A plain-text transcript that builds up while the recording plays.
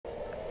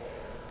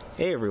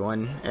Hey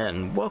everyone,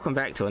 and welcome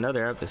back to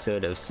another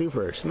episode of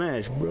Super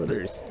Smash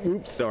Brothers.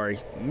 Oops, sorry,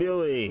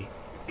 Billy.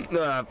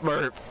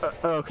 Burp.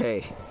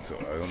 Okay. So I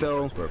don't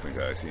know if burping,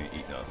 guys. He didn't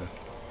eat nothing.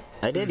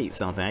 I did eat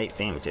something. I ate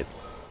sandwiches.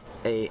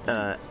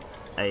 I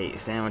ate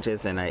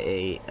sandwiches and I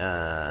ate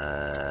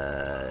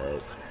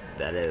that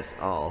is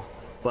all.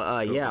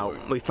 But yeah,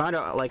 we found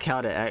out like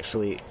how to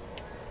actually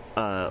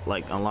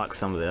like unlock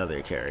some of the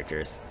other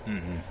characters.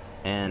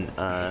 And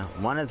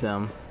one of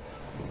them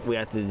we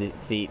have to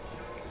defeat.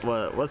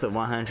 What was it,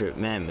 100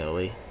 man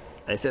Millie?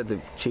 I said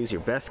to choose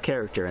your best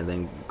character and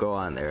then go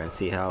on there and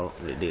see how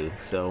they do.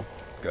 So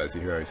guys,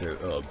 you hear I said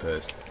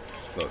best.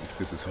 Look,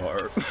 this is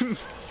hard.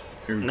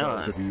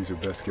 Regardless if you use your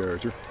best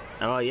character.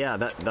 Oh yeah,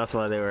 that's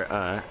why they were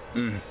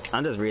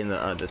I'm just reading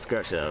the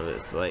description of it.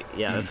 It's like,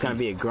 yeah, it's gonna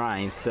be a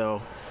grind.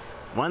 So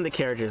one of the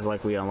characters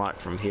like we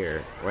unlocked from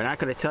here, we're not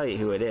gonna tell you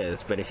who it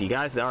is, but if you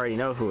guys already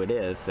know who it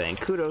is, then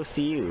kudos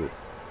to you.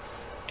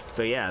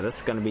 So yeah, this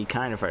is gonna be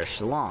kind of our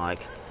slog.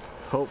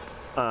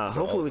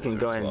 Hopefully we can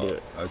go ahead and do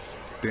it. I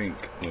think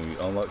when we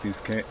unlock these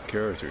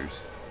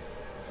characters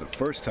for the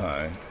first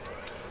time,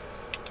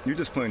 you're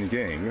just playing the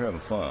game. You're having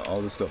fun.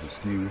 All this stuff is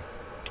new.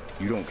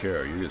 You don't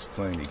care. You're just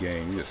playing the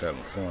game. You're just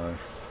having fun.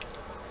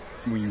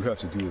 When you have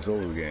to do this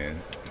over again,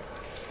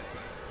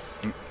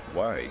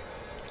 why?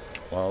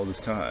 Why all this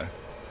time?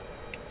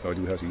 Why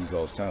do we have to use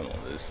all this time on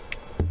this?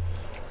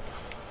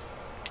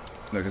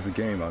 Like, it's a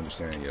game, I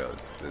understand. Yeah,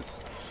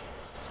 it's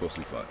supposed to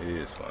be fun. It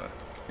is fun.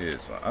 It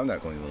is fun. I'm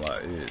not going to even lie.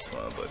 It is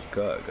fun, but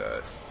God,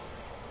 guys.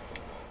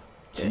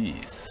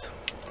 Jeez.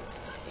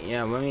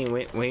 Yeah, I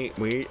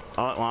mean,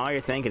 all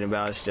you're thinking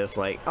about is just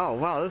like, oh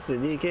wow, this is a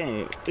new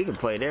game. We can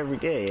play it every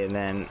day, and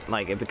then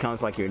like it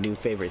becomes like your new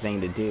favorite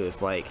thing to do.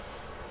 It's like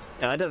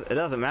it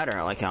doesn't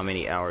matter like how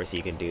many hours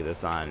you can do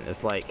this on.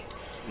 It's like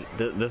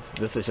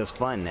this is just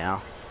fun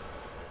now.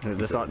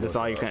 This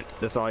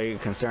all you're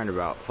concerned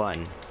about,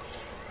 fun.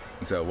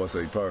 So what's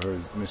you probably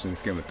heard mention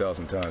this game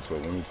 1,000 times, but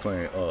when we're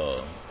playing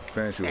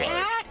Fantasy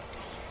Life,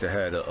 they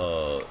had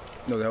a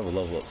they have a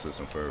level up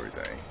system for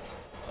everything.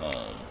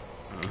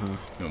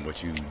 And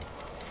what you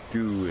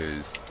do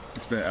is you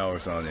spend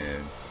hours on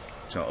end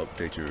trying to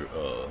update your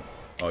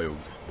all your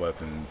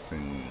weapons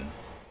and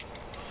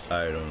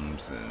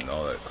items and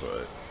all that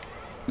crud.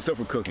 Except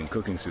for cooking.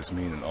 Cooking's just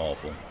mean and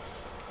awful.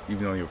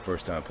 Even on your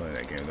first time playing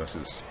that game, that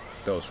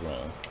was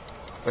wrong.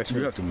 But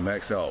you have to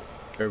max out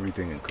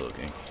everything in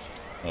cooking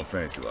on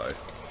Fantasy Life.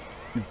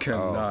 You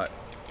cannot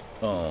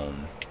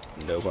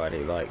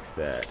nobody likes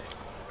that.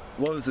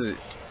 What was it?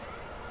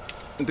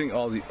 I think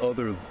all the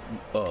other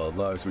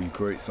lives where you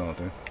create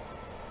something,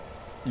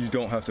 you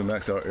don't have to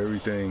max out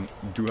everything.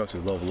 You do have to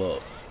level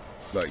up.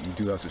 Like, you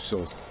do have to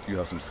show you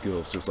have some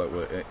skills, just like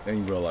with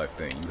any real life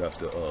thing. You have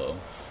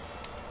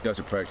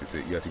to practice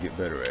it. You have to get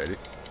better at it.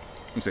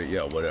 You say,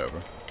 yeah,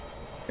 whatever.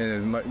 And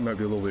it might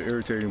be a little bit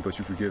irritating, but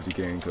you forgive the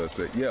game because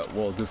yeah,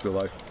 well, this is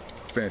the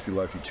fantasy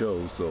life you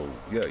chose, so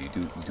yeah, you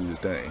do the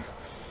things.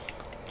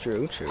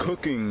 True.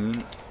 Cooking,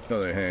 on the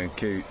other hand,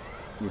 Kate,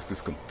 was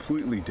just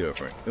completely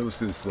different. It was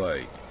just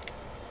like,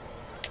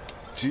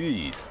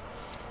 jeez.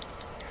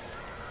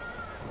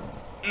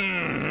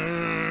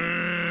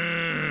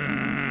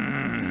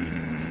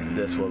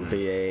 This will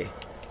be a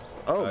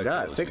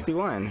god,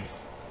 61.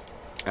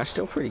 That's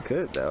still pretty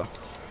good though.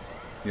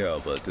 Yeah,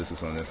 but this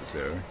is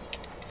unnecessary.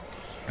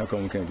 How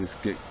come we can't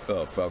just get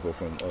Falco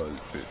from the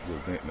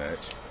event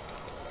match?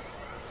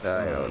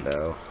 I don't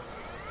know.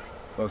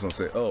 I was gonna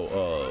say,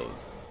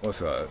 what's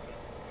that?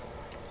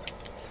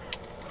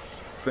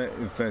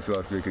 Fantasy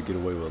Life, they could get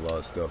away with a lot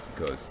of stuff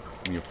because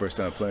when you're first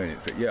time playing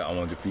it, say, yeah, I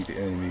want to defeat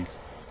the enemies.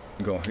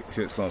 You're gonna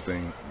hit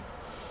something,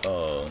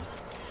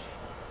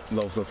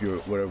 levels up your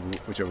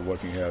whichever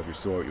weapon you have, your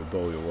sword, your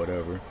bow, or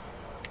whatever.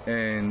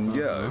 And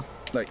yeah,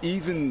 like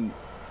even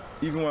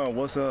when I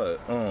was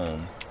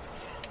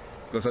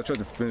because I tried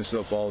to finish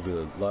up all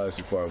the lives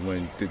before I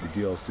did the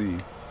DLC.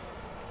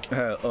 I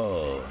had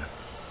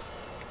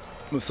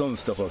with some of the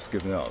stuff I was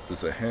skipping out.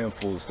 There's a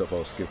handful of stuff I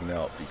was skipping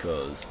out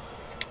because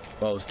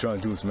what I was trying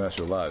to do is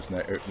master lives,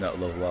 not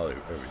level out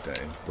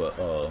everything. But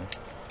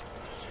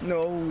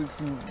no,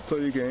 it's play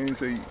the game.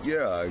 Say,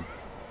 yeah,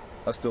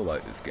 I still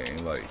like this game.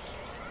 Like,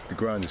 the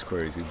grind is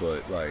crazy,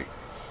 but like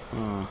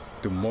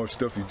the more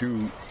stuff you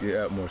do, you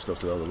add more stuff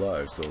to other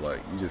lives. So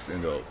like, you just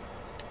that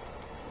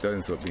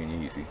ends up being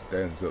easy.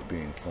 That ends up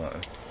being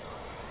fun.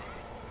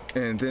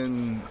 And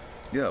then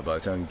yeah, by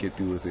the time you get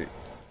through with it,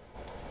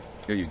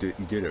 yeah, you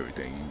did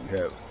everything. You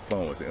had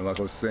fun with it. And like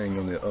I was saying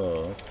on the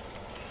on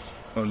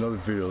another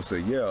video, say,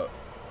 yeah,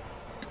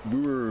 we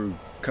were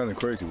kind of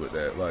crazy with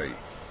that. Like,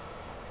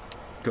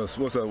 because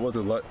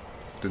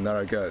the night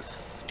I got,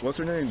 what's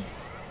her name?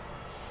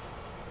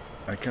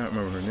 I can't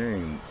remember her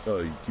name.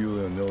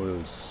 Yulia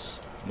Noah's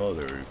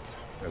mother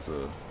as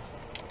a.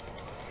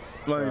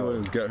 Well,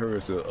 anyway, got her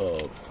as a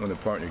one of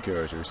the partner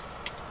characters.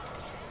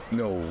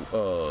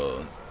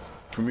 No,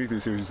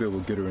 Prometheus here was able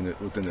to get her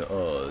within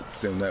the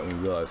same night when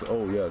we realized,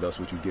 oh yeah, that's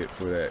what you get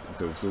for that.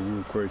 So we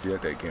were crazy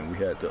at that game. We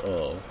had the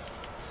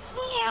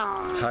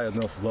high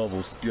enough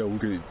levels, yeah, we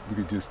could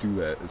just do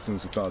that as soon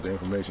as we found the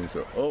information.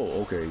 So,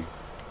 oh, okay,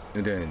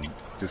 and then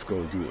just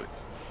go do it.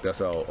 That's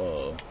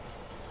how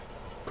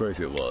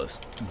crazy it was.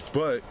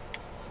 But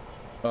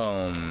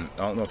I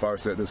don't know if I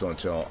already said this on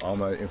channel. All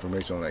my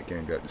information on that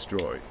game got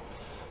destroyed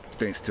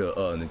thanks to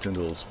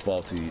Nintendo's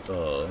faulty.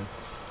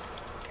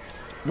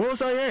 What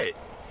was I at?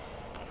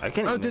 I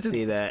can't even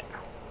see that.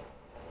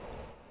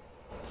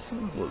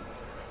 Son of a...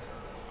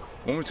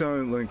 One more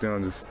time, link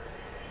down. Just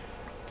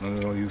I'm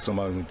gonna use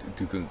somebody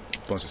to do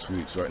a bunch of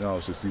sweeps. Right now, I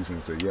was just using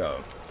to say, yeah,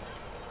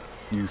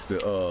 use the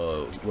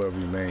whatever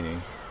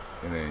remaining,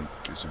 and then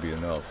it should be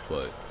enough.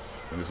 But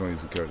I'm just gonna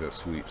use the character that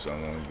sweeps. So I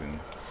won't even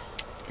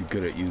be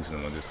good at using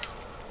them. I'm just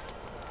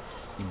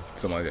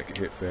somebody that can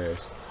hit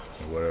fast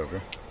or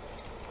whatever.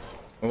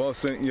 Well, I was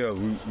saying, yeah,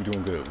 we're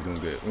doing good. We're doing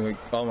good. Like,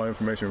 all my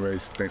information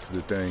raised thanks to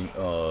the thing.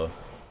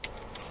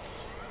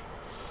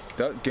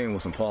 That game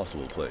was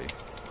impossible to play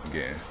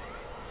again.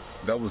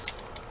 That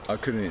was, I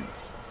couldn't,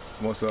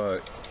 once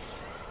all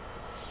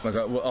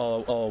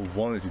I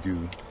wanted to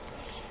do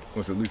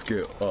was at least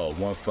get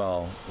one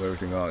file with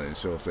everything on it and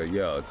show, say,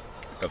 yeah,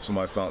 if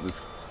somebody found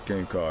this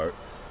game card,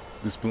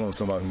 this belongs to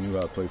somebody who knew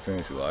how to play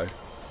Fantasy Life.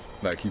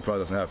 Like, he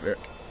probably doesn't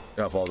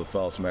have all the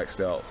files maxed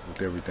out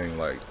with everything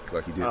like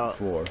he did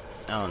before.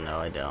 Oh no,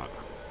 I don't.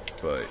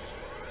 But,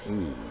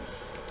 ooh,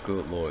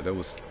 good lord, that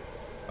was,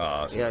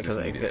 so yeah, I just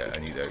needed that.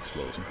 I need that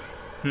explosion.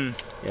 Yeah,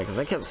 because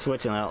I kept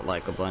switching out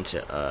like a bunch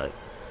of,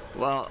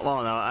 well,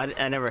 no,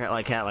 I never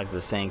had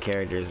the same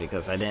characters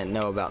because I didn't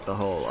know about the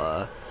whole,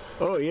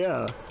 oh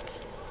yeah,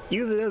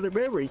 use another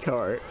memory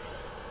card.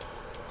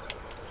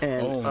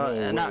 And,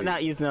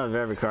 not use another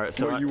memory card.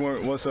 So you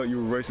weren't, what's up, you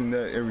were racing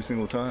that every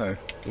single time?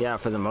 Yeah,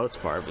 for the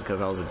most part,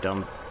 because I was a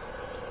dumb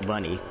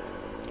bunny.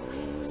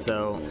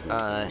 So,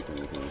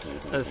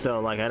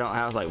 like I don't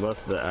have like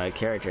most of the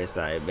characters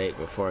that I made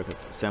before,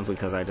 simply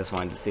because I just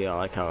wanted to see how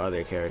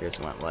other characters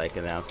went like,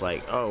 and then I was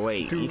like, oh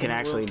wait, you can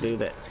actually do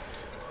that.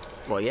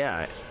 Well,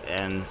 yeah,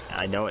 and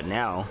I know it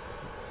now.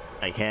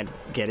 I can't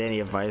get any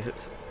of my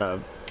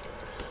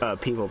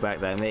people back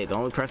that I made. The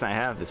only person I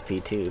have is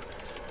P2.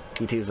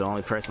 P2 is the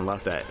only person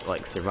left that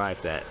like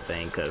survived that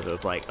thing, because it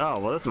was like, oh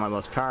well, this is my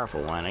most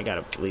powerful one. I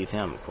gotta leave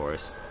him, of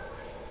course.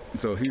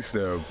 So he's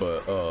there,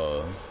 but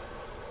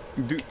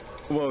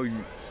well,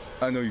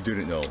 I know you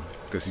didn't know,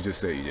 because you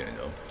just said you didn't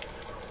know.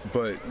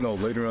 But no,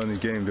 later on in the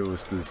game there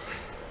was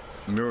this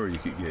mirror you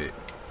could get,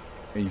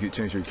 and you could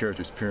change your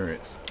character's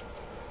appearance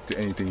to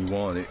anything you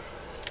wanted,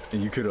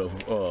 and you could have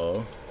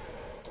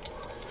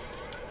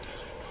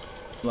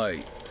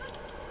like,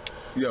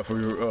 yeah, for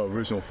your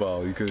original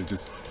file you could have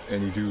just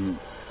any dude,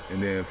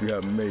 and then if you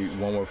have made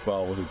one more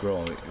file with a girl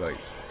on it, like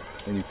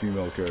any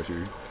female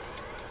character,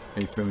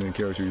 any feminine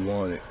character you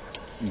wanted,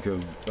 you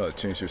could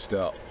change your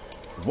style.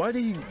 Why do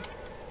you?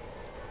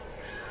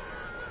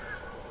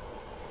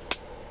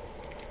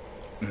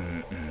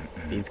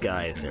 These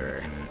guys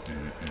are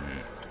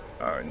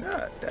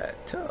not that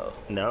tough.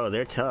 No,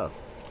 they're tough.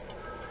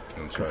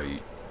 I'm try you.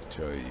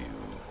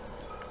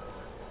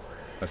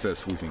 I said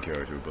sweeping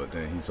character, but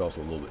then he's also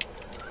a little bit.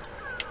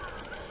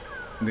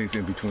 I think he's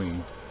in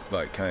between,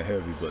 like kind of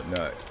heavy, but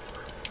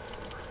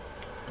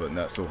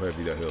not so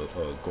heavy that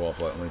he'll go off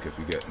like Link if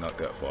you get not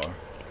that far.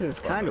 It's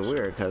kind of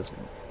weird because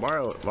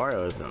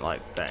Mario isn't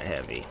like that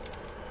heavy.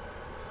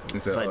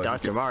 So, but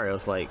Dr.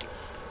 Mario's like.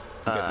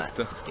 That's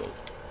a scope.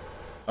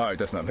 All right,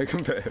 that's not making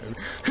him that heavy.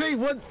 Hey,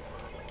 what?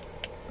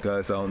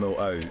 Guys, I don't know.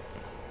 I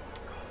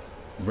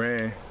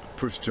ran,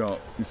 push, jump.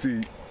 You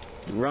see,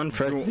 run,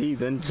 press Z,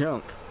 then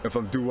jump. If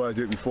I do what I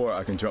did before,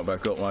 I can jump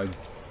back up. When I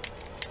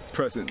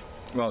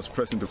was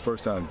pressing the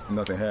first time,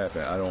 nothing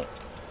happened. I don't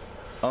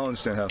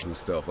understand half of this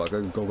stuff. Like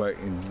I can go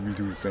back and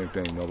redo the same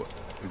thing. No, but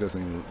it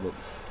doesn't even look.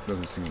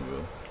 Doesn't seem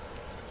real.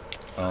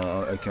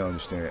 I can't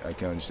understand it. I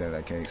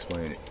can't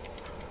explain it.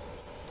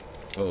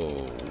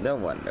 Oh. No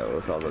one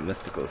knows all the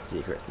mystical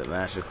secrets the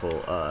magical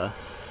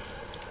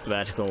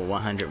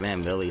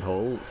 100-man Millie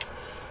holds.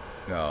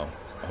 Now,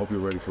 I hope you're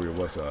ready for your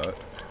West Side.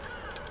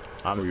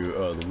 For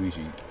your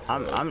Luigi.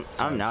 I'm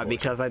not,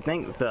 because I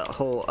think the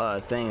whole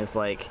thing is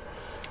like,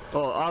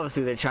 well,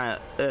 obviously they're trying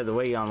to the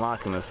way you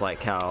unlock them is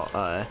like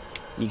how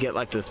you get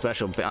like the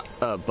special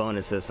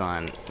bonuses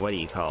on, what do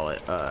you call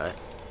it?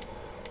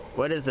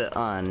 What is it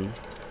on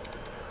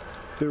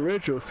the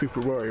original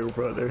Super Mario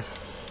Brothers?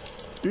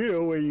 You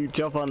know, where you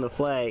jump on the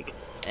flag,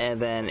 and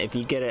then if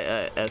you get it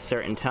at a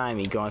certain time,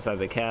 you go inside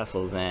the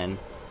castle, then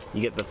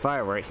you get the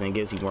fireworks, and it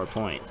gives you more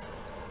points.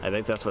 I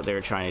think that's what they were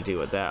trying to do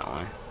with that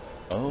one.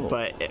 Oh.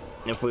 But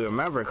if we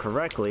remember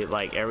correctly,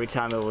 like every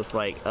time it was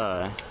like,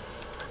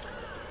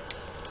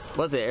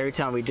 every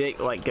time we did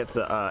like get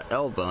the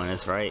L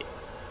bonus, right?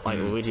 Like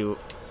Luigi,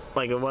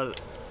 like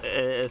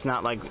it's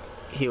not like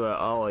we'll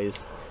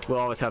always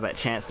have that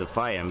chance to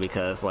fight him,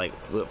 because like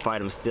we'll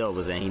fight him still,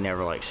 but then he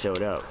never like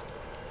showed up.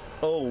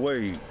 Oh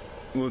wait,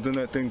 well then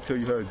that thing tell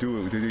you how to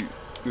do it. Did he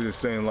just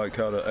saying like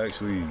how to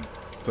actually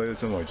play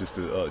as him, or just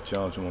to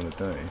challenge him on the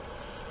thing?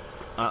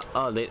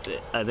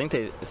 I think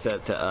they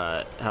said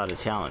to how to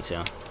challenge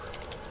him.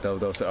 that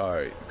was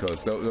alright,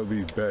 because that would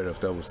be better if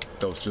that was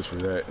just for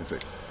that. And say,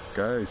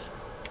 guys,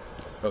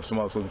 if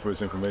somebody's looking for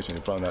this information,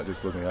 you're probably not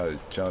just looking at how to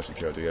challenge the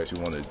character. You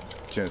actually want a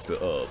chance to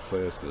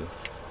play as the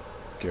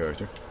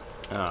character.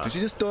 Did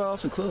you just throw it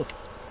off the cliff?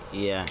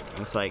 Yeah,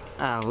 it's like,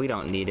 we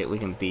don't need it. We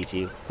can beat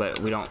you, but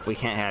we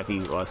can't have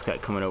you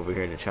coming over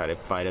here to try to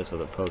fight us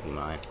with a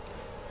Pokemon.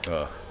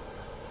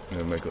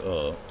 And make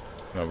a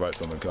I'll write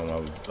something come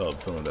out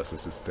feeling that's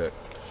just his deck.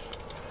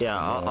 Yeah,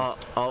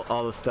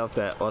 all the stuff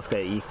that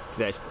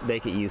that they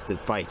could use to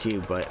fight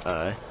you, but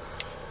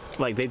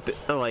like they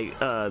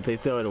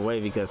throw it away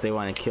because they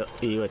want to kill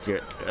you with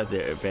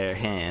their bare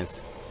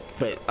hands.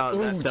 But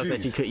that stuff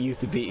that you could use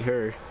to beat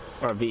her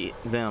or beat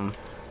them,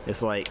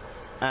 it's like,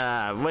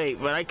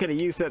 wait, but I could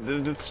have used that to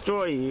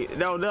destroy you.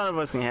 No, none of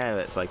us can have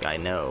it. It's like, I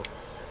know.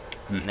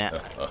 Now,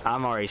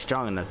 I'm already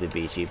strong enough to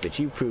beat you, but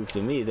you proved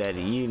to me that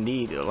you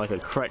need like a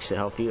crutch to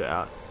help you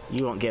out.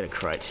 You won't get a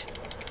crutch.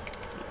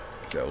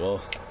 Yeah,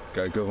 well,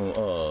 gotta give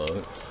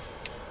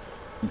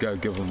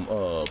him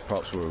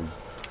props for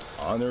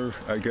honor,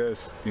 I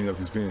guess. You know, if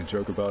he's being a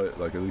jerk about it,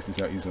 like at least he's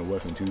not using a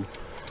weapon too.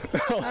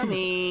 I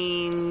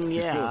mean,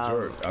 yeah. He's still a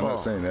jerk. I'm not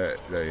saying that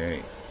he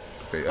ain't.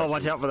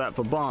 Watch out for that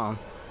bomb.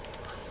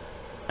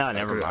 Oh,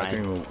 never mind. I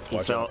can't even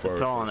watch out for it.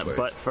 Fell on it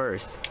butt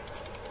first.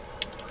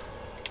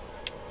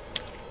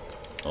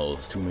 Oh,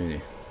 it's too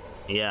many.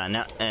 Yeah,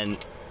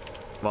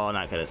 well, I'm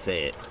not gonna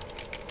say it,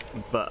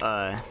 but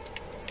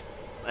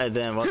and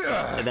then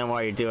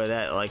while you're doing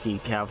that, like you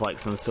have like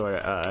some sort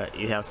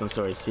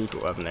of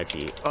secret weapon that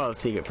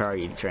secret power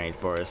you trained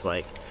for. It's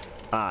like,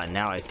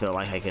 now I feel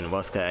like I can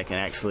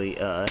actually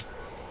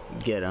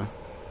get him.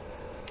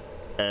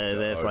 And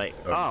then it's like,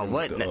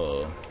 what?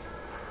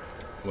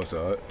 What's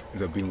that? Is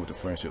that beating with the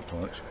friendship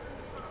punch?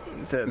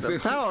 The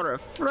power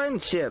of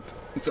friendship.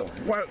 So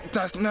what?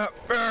 That's not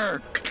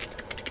fair.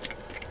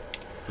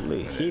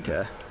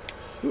 Lukita?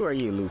 Who are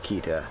you,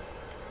 Lukita?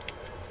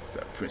 It's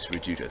that Prince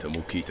Vegeta to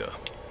Mukita.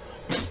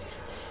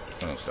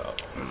 Stop.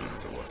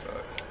 What's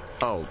that?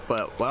 Oh,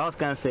 but what I was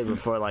gonna say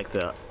before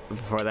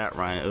that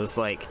run, it was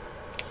like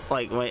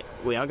when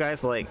y'all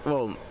guys if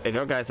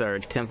y'all guys are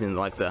attempting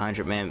like the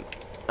 100-man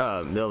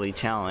Millie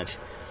challenge,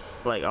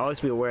 like always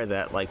be aware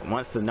that like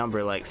once the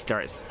number like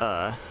starts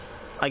I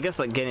guess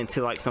like getting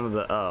to like some of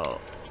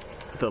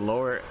the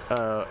lower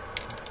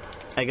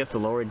I guess the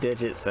lower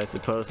digits, I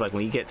suppose, like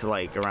when you get to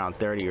like around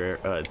 30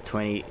 or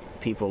 20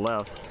 people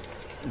left,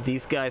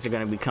 these guys are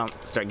going to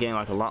start getting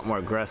like a lot more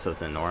aggressive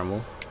than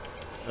normal.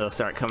 They'll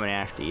start coming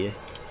after you.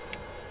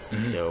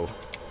 So,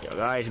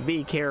 guys,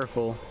 be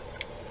careful.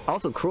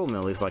 Also, Cruel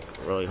Millie's like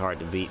really hard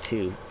to beat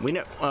too. We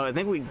know. I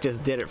think we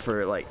just did it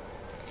for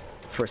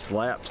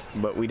slaps,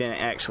 but we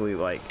didn't actually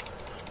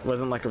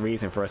wasn't like a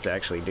reason for us to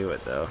actually do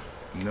it though.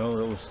 No,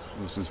 it was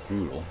just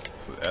brutal.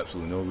 For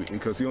absolutely no reason,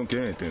 because you don't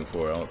get anything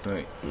for it, I don't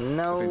think.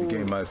 No. I think the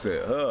game might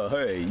say, oh,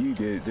 hey, you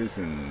did this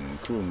in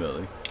Cruel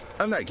Millie.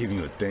 I'm not giving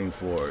you a thing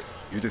for it.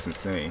 You're just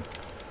insane.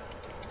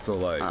 So,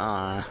 like,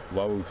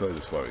 why would we play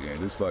this part of the game?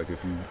 Just like if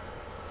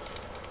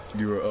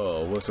you're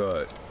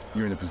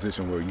in a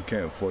position where you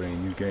can't afford any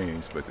new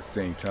games, but at the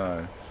same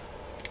time,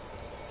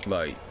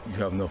 like, you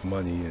have enough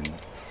money and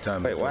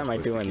time. Wait, why am I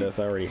doing this?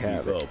 I already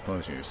have it.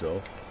 Punishing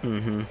yourself.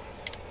 It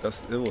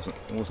wasn't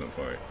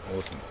fun. It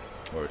wasn't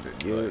worth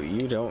it.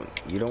 You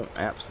don't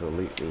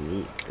absolutely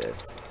need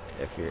this.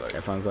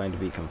 If I'm going to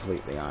be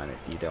completely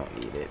honest, you don't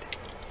need it.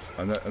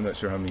 I'm not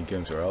sure how many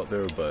games are out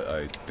there, but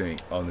I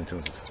think all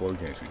Nintendo 64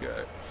 games we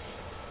got,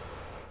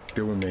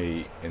 they were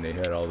made and they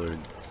had all their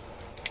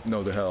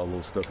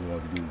little stuff we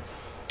wanted to do,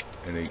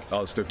 and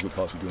all the stuff you could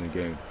possibly do in the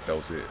game. That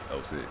was it.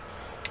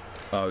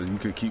 You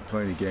could keep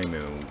playing the game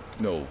and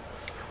no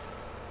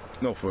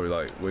for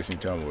like wasting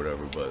time or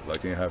whatever, but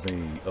like they didn't have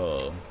any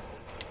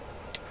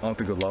I don't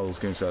think a lot of those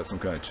games had some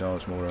kind of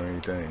challenge mode or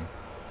anything.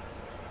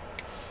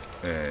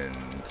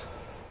 And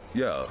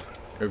yeah,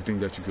 everything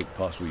that you could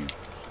possibly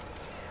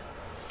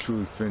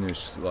truly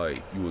finish,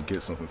 like you would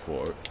get something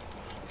for it.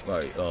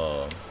 Like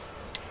I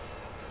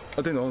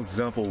think the only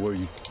example where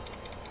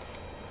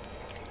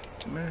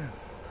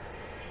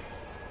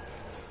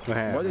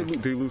why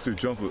they lose their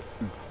jump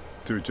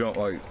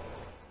like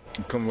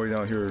come way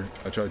down here.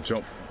 I try to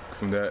jump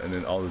from that and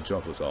then all the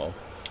jump was off.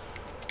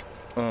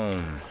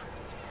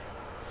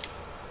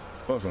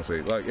 What was I gonna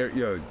say? Like,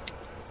 yeah,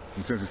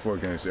 in 64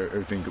 games,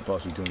 everything you could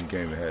possibly do in the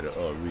game had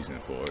a reason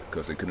for it,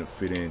 because they couldn't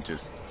fit in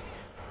just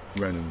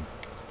random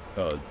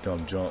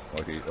dumb jump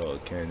like they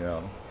can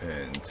now.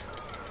 And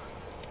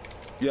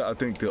yeah, I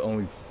think the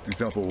only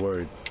example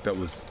where that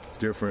was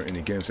different in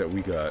the games that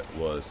we got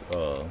was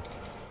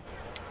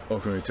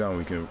Ocarina of Time.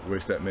 We can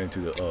race that man to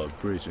the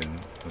bridge in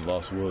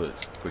Lost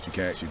Woods, but you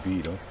can't actually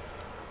beat him.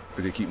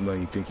 But they keep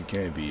letting you think you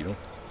can beat him.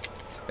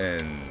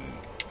 And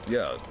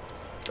yeah,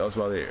 that was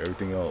about it.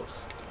 Everything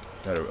else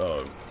had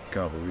a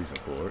kind of a reason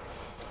for it.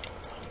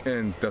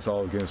 And that's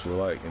all the games were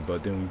like.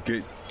 But then we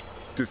get,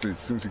 just as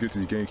soon as you get to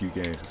the GameCube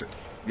games, it's like,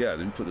 yeah, let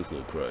me put this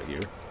little crud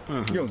here.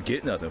 You don't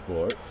get nothing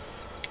for it.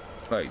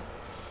 Like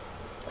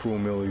Cruel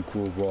Millie,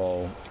 Cruel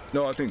Brawl.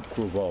 No, I think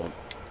Cruel Brawl,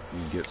 you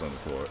can get something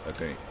for it, I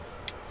think.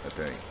 I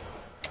think.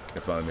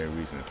 If I made a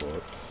reason for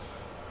it.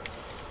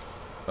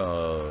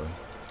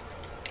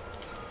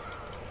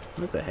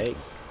 What the heck?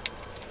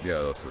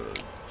 Yeah, that's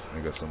I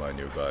guess somebody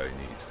nearby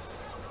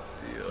needs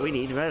the. We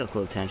need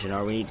medical attention,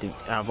 or we need to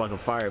have like a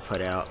fire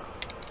put out.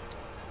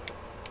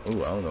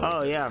 Ooh, I don't know.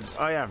 Oh yeah,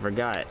 I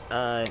forgot.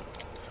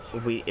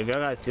 If y'all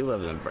guys do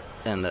live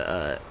in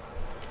the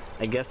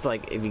I guess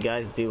like if you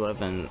guys do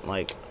live in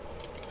like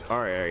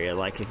our area,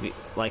 like if you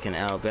like in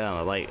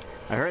Alabama, like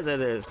I heard that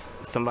there's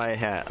somebody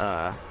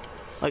had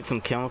like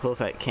some chemicals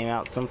that came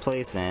out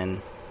someplace,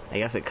 and I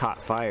guess it caught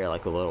fire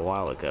like a little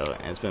while ago,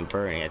 and it's been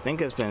burning. I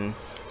think it's been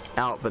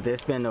out, but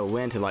there's been no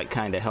wind to like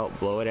kind of help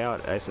blow it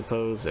out, I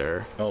suppose,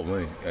 or Oh,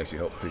 wind actually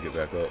helped pick it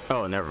back up.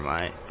 oh, never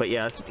mind. But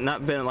yeah, it's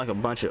not been like a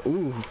bunch of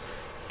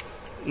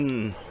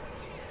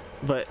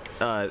but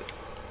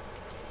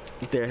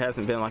there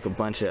hasn't been like a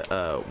bunch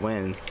of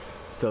wind,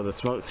 so the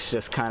smoke's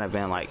just kind of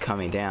been like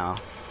coming down.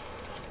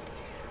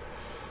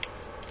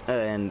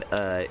 And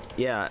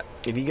yeah,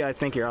 if you guys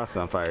think your house is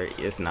on fire,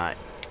 it's not.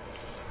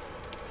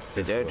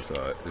 It's dead. It's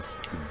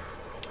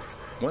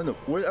one of the,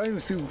 wait, I didn't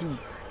even see who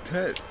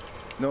had.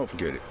 No,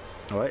 forget it.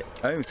 What? I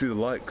didn't even see the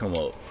light come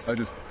up. I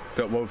just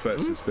that one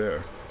fact just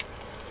there.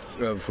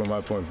 From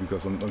my point,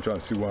 because I'm trying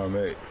to see where I'm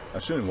at. I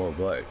shouldn't wear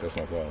black. That's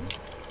my problem.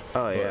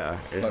 Oh yeah,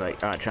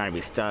 it's like trying to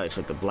be stylish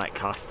with the black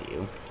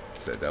costume.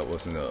 Said that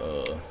wasn't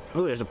a.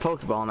 Oh, there's a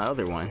Pokeball on the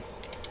other one.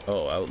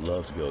 Oh, I would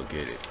love to be able to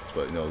get it,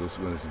 but no, this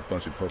one is a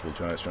bunch of purple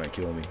giants trying to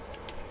kill me.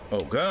 Oh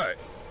God!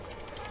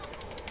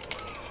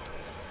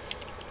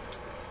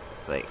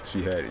 It's like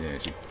She had it,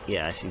 didn't she?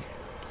 yeah, she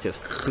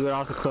just threw it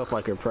off the cliff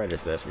like her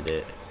predecessor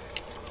did.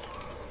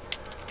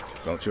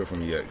 Don't chill for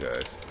me yet,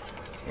 guys.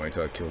 Wait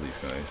until I kill these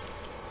things.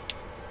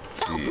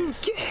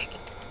 Jeez.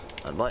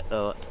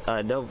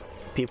 I know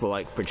people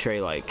like portray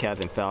like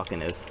Captain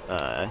Falcon as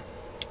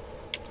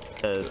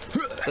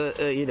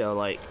you know,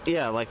 like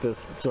yeah, like this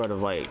sort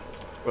of like,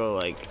 well,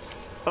 like,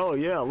 oh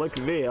yeah, look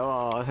at me,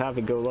 oh,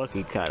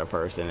 happy-go-lucky kind of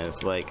person.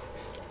 It's like,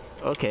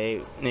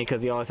 okay,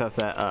 because he always has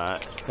that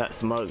that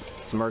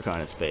smirk on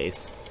his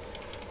face.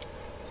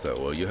 So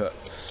well, you have.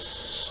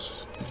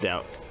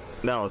 That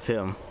was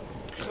him.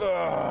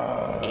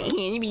 Let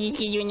me just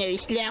give you another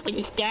slap with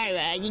the star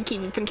rod. You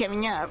keep it from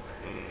coming up.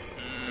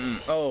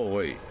 Oh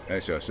wait,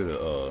 actually I should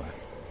have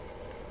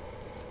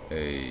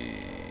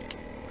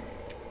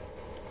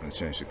I'll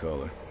change the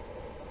color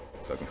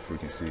so I can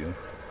freaking see them.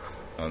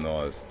 I don't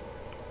know.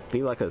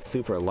 Be like a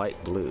super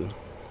light blue.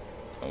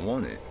 I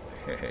want it.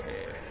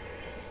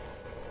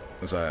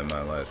 That's why I had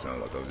mine last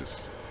time. Like I was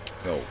just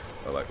no.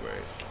 I like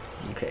red.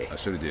 Okay. I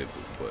should have did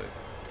blue, but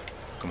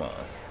come on.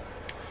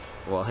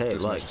 Well, hey,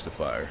 This look. matches the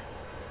fire.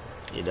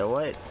 You know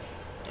what?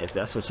 If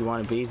that's what you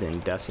want to be, then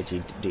that's what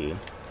you do.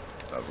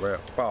 A red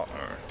falcon.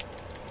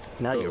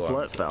 Now Good you're luck.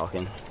 Blood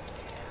Falcon.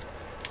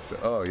 So,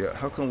 oh yeah,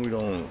 how come we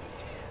don't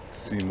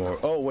see more?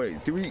 Oh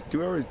wait, did we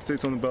ever say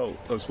something about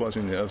us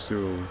watching the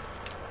F-Zero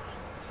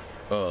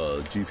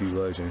GP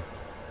Legend?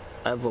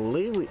 I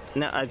believe we.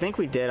 No, I think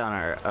we did on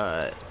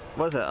our.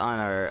 Was it on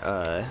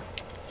our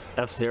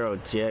F-Zero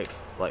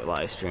GX like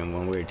live stream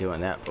when we were doing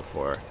that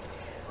before?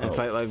 And it's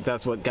like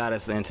that's what got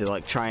us into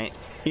like trying,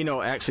 you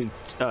know, actually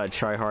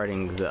try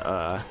harding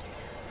the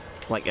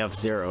like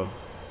F-Zero.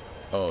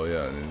 Oh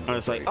yeah. And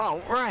it's like,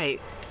 oh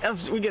right,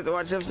 we get to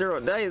watch F-Zero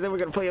at night, then we're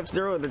gonna play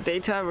F-Zero in the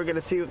daytime. We're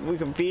gonna see if we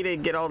can beat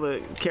it, get all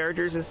the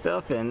characters and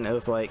stuff, and it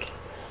was like,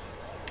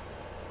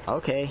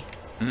 okay.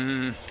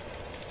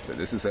 So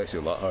this is actually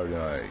a lot harder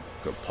than I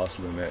could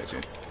possibly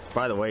imagine.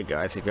 By the way,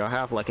 guys, if y'all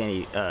have like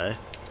any, if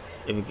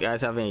you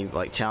guys have any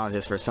like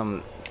challenges for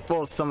some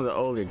of the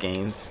older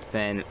games,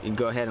 then you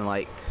go ahead and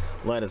like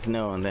let us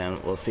know, and then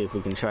we'll see if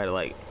we can try to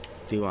like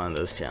do one of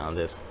those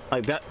challenges.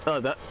 Like that.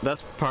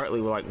 That's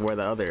partly like where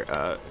the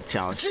other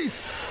challenge.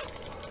 Jeez!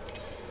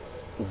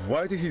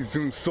 Why did he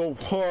zoom so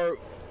hard?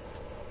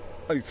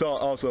 I saw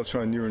also I was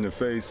trying to near in the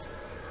face.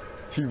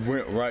 He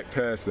went right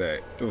past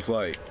that. It was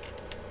like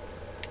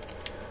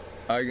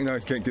I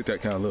can't get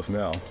that kind of lift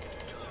now.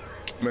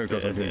 Maybe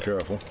because I'm being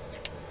careful.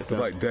 It's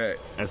like that.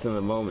 It's in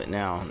the moment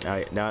now.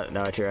 Now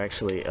that you're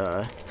actually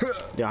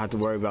don't have to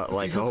worry about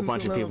like a whole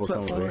bunch of people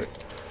coming over.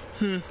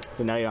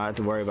 So now you don't have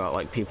to worry about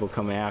like people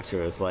coming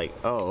after us. Like,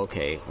 oh,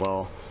 okay,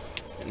 well,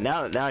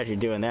 now that you're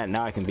doing that,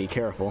 now I can be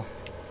careful.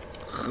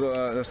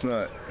 That's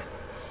not.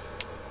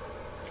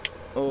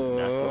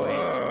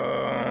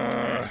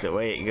 That's the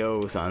way it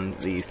goes on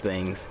these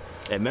things.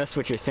 It mess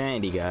with your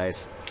sanity,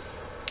 guys.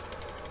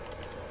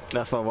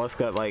 That's why what's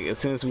got like as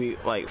soon as we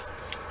like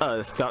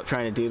stopped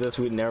trying to do this,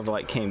 we never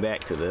like came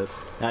back to this.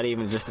 Not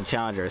even just to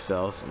challenge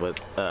ourselves with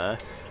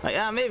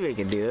like maybe we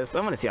can do this.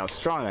 I want to see how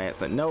strong I am.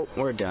 So nope,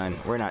 we're done.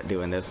 We're not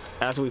doing this.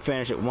 After we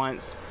finish it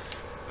once,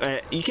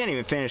 you can't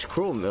even finish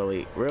Cruel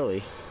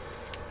really.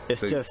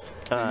 It's so just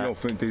you don't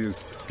think they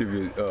just give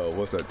you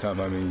what's that time?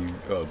 I mean,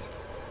 you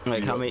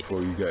like how many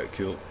before you got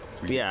killed?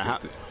 Yeah,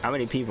 how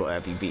many people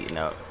have you beaten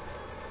up?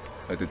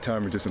 At the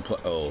timer just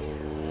implied. Oh,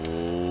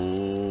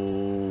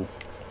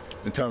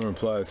 the timer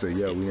implies say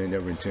yeah, we ain't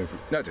never intend for.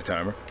 Not the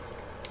timer.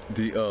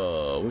 The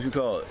what you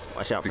call it?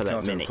 Watch out the for that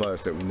content mimic.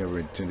 class that we never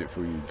intended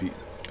for you to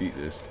beat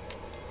this.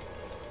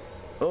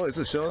 Oh, is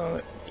a shell on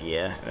it?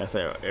 Yeah, that's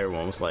how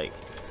everyone was like.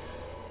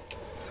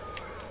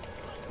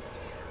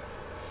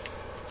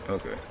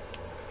 Okay.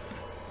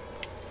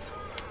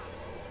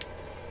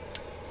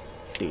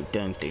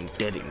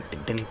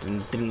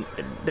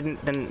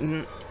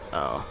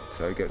 Oh,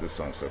 So I got this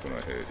song stuck in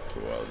my head for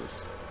a while.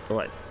 This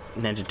what?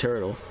 Ninja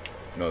Turtles.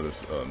 no,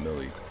 this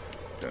Millie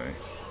thing.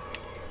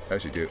 I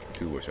actually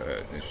do wish I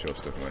had this show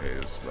stuck in my head.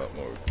 It's a lot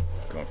more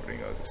comforting,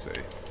 I would say.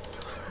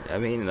 I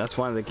mean, that's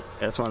one of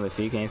the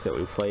few games that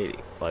we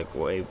played like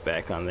way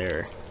back on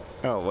there.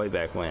 Oh, way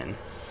back when.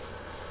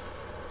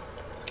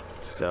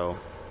 So,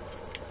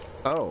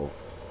 oh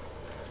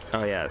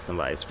yeah,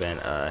 someone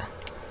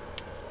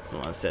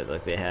said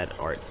like they had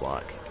art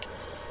block.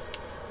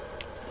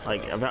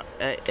 Like about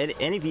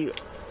any of you,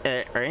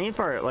 are any of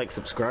our like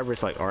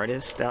subscribers like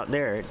artists out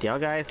there? Do y'all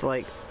guys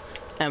like,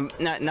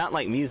 not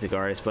like music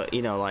artists, but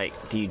you know,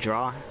 like, do you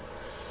draw?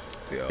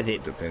 Yeah,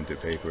 with the pen to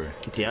paper.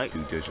 Do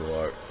digital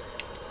art.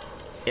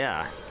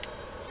 Yeah.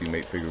 Do you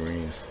make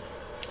figurines?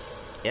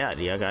 Yeah,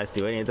 do y'all guys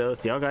do any of those?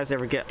 Do y'all guys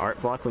ever get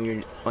art block when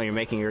you're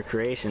making your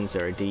creations,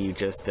 or do you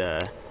just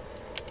kind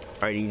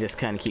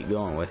of keep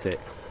going with it?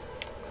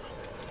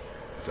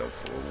 So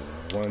for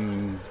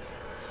one,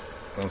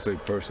 I don't say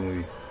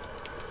personally,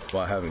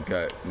 well, I haven't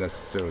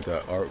necessarily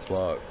got art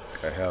block.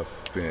 I have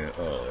been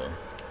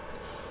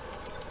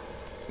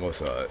what's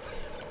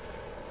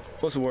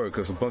the word?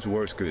 Because a bunch of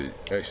words could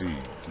actually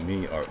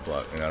mean art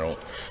block, and I don't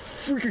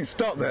freaking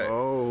stop that.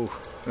 Oh.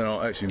 I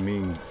don't actually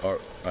mean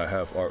art. I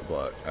have art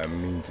block. I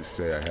mean to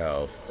say I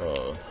have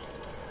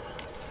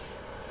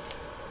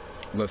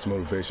less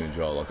motivation to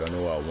draw. Like, I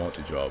know what I want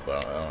to draw,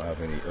 but I don't have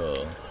any.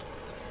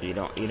 You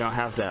don't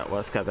have that.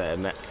 What's got that?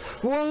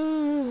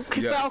 Whoa!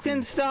 Yeah,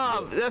 Falcon,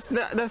 stop!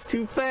 That's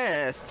too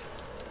fast.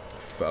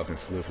 Falcon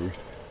slippery.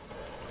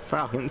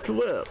 Falcon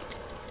slip.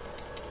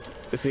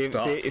 See,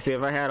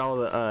 if I had all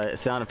the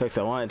sound effects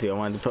I wanted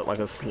to put like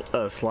a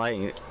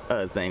sliding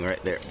thing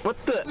right there. What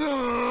the?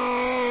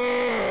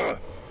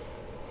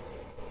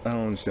 I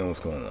don't understand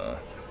what's going on.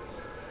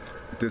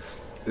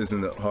 This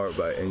isn't hard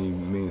by any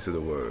means of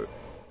the word.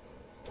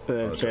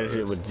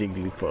 Treasure with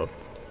Jigglypuff.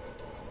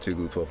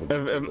 Jigglypuff will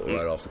be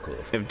right off the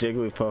cliff. If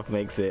Jigglypuff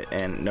makes it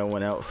and no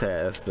one else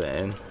has,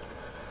 then.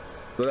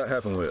 Well, that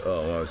happened with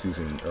when I was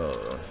using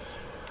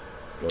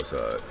what's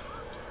that?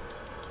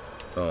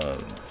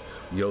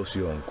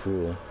 Yoshi on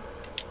Cruel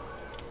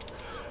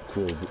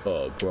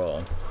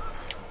Brawl,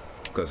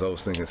 because I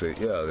was thinking, say,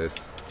 yeah,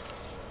 this.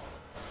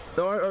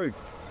 No, I already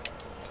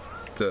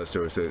that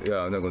story said, yeah,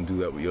 I'm not gonna do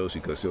that with Yoshi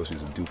because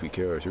Yoshi's a doofy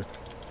character.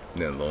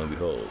 And then lo and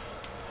behold,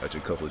 after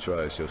a couple of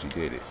tries, Yoshi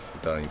did it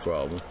without any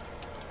problem.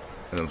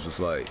 And I was just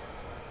like,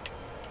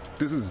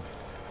 this is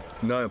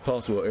not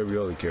impossible with every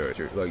other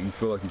character. Like, you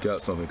feel like you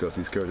got something because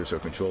these characters are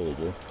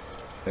controllable,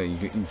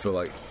 and you feel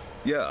like,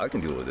 yeah, I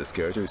can deal with this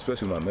character,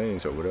 especially my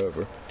mains or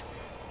whatever.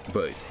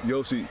 But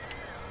Yoshi,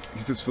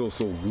 he just feels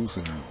so loose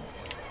and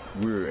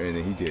weird, and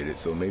then he did it.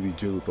 So maybe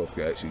Jigglypuff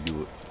can actually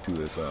do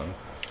this.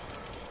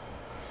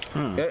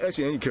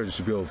 Actually, any character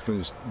should be able to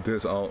finish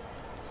this out,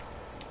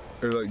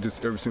 or like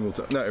just every single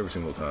time. Not every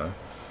single time.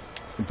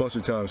 A bunch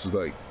of times, it's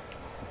like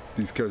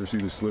these characters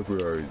either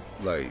slippery or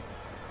like.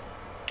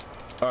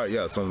 All right,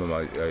 yeah, some of them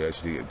I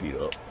actually get beat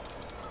up.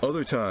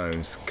 Other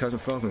times, Captain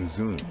Falcon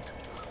zoomed.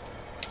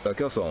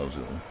 Like I saw him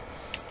zoom.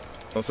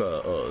 I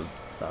saw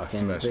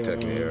smash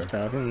attack in the air.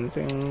 Falcon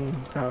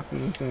zoom.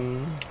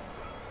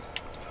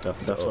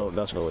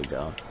 That's really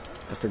dumb.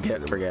 I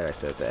forget I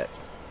said that.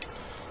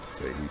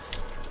 So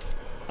he's.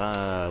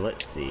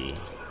 Let's see.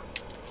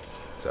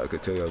 So I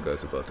could tell y'all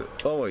guys about it.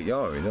 Oh wait,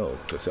 y'all already know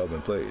because y'all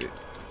been playing it.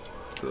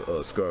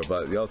 The Scar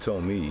Bot. Y'all tell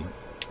me,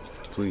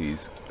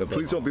 please.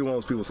 Please don't be one of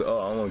those people who say, "Oh,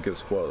 I don't want to get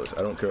spoilers."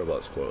 I don't care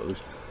about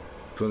spoilers.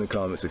 Put in the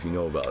comments if you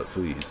know about it,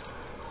 please.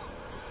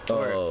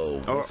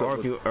 Or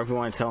if you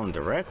want to tell them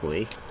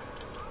directly.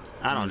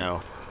 I don't know.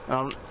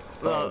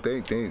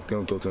 They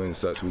don't go to any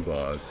sites we go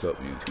on sub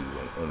YouTube.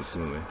 I'm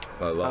assuming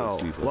a lot of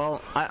people.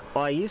 Well,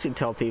 I usually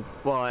tell people.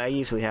 Well, I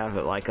usually have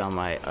it like on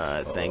my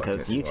thing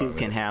because YouTube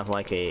can have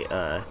like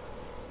a.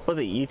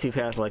 YouTube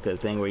has like a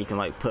thing where you can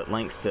like put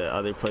links to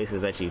other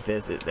places that you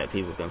visit that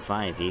people can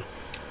find you.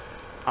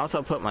 I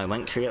also put my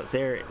link tree up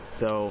there,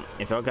 so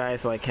if y'all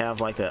guys like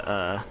have like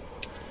a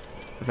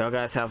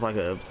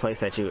place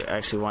that you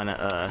actually want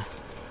to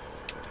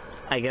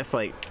I guess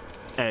like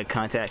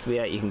contact me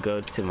at, you can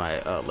go to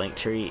my link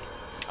tree,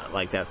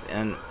 like that's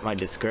in my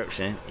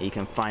description. You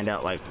can find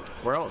out like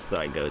where else do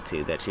I go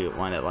to that you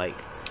want to like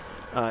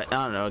I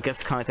don't know, I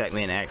guess contact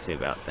me and ask me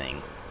about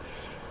things.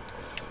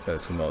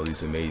 That's from all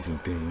these amazing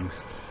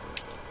things.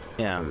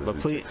 Yeah, but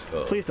please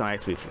don't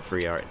ask me for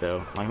free art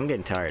though. Like, I'm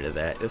getting tired of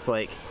that. It's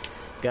like,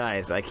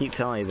 guys, I keep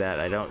telling you that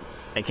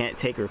I can't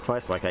take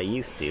requests like I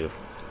used to,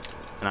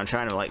 and I'm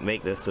trying to like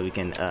make this so we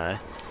can I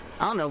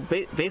don't know,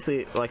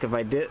 basically like if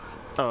I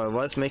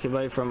was making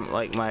money from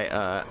like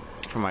my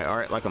from my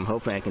art, like I'm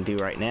hoping I can do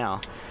right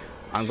now.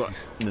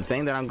 The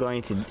thing that I'm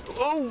going to.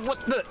 Oh, what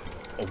the?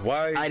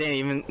 Why? I didn't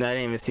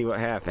even see what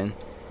happened.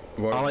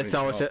 Why all I wouldn't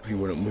saw was he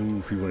wouldn't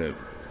move. He wouldn't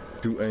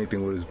do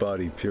anything with his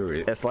body.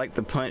 Period. It's like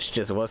the punch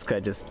just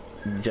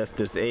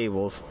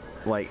disables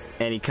like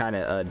any kind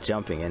of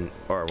jumping and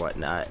or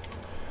whatnot.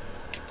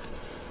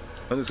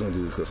 I'm just gonna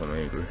do this because I'm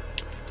angry.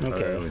 I'm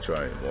Okay. not gonna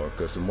try anymore.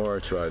 Because the more I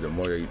try, the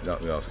more they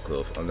knock me off the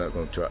cliff. I'm not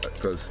gonna try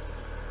because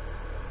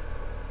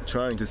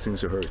trying just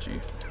seems to hurt you.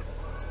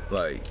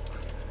 Like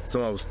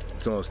someone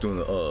was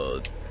doing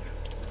a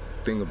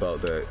thing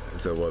about that. It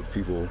said what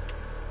people,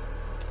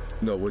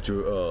 what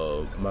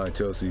your mind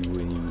tells you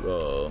when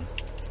you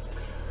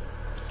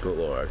good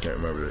lord, I can't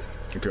remember it.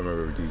 I can't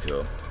remember every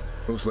detail.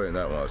 It was late at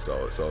night when I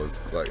saw it, so I was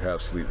like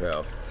half sleep,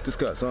 half just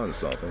got onto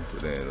something.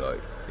 But then like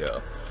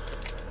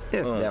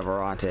It's never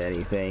onto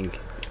anything.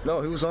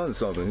 no, he was onto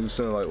something. He was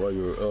saying like while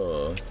you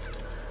were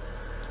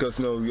because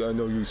I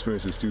know you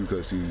experienced this too.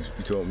 Because you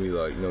told me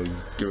like you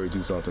get ready to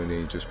do something, and then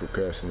you just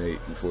procrastinate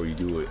before you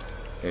do it,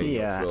 and you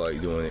don't feel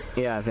like doing it.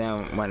 Yeah, then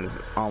when it's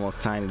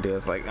almost time to do it,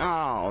 it's like,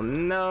 oh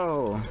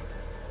no.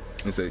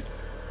 And say,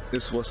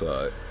 this what's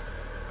odd.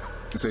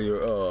 And say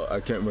I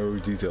can't remember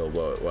every detail,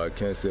 but I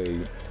can't say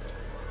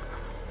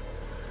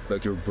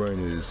like your brain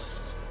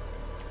is.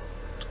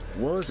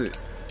 What was it?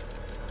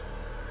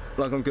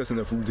 Like I'm guessing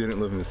if we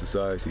didn't live in a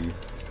society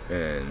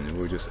and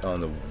we're just out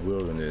in the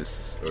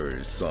wilderness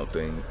or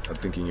something, I'm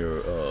thinking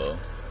you're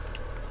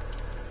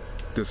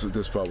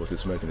this probably what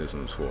this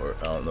mechanism is for.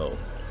 I don't know.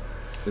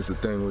 It's a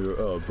thing where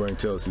your brain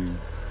tells you,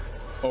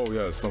 oh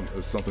yeah, it's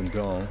something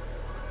gone,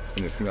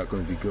 and it's not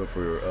going to be good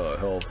for your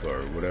health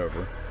or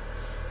whatever.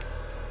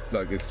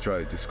 Like it's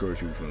trying to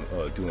discourage you from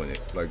doing it.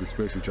 Like it's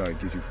basically trying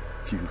to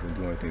keep you from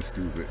doing anything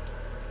stupid,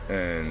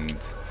 and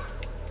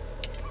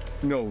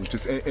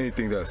just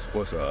anything that's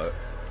what's like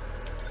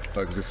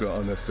it's just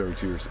unnecessary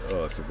to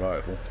your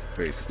survival,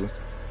 basically.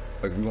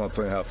 Like if you want to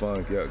play and have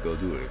fun, yeah, go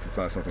do it. If you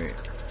find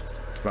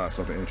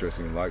something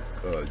interesting like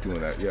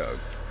doing that, yeah,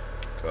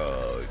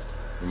 your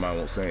mind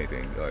won't say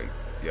anything. Like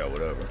yeah,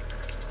 whatever.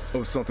 It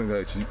was something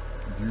that you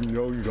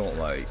don't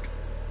like,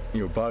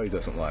 your body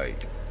doesn't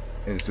like,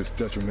 and it's just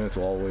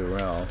detrimental all the way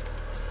around.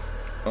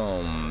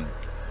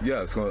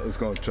 Yeah, it's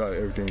gonna try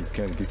everything it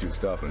can to get you to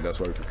stop, and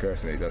that's why you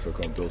procrastinate. That's how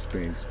come those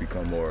things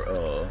become more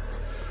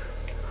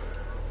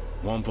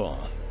one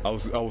bomb. I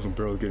wasn't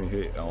barely getting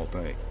hit, I don't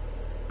think,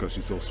 because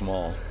she's so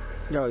small.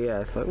 Oh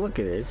yeah, it's like look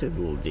at it, it's just a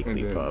little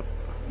Jigglypuff.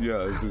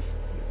 Yeah, it's just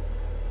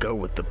go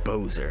with the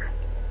Bowser.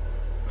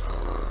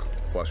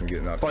 Watch me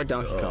get knocked or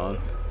Donkey Kong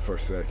for a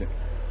second.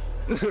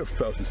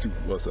 Bowser's too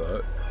what's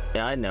up?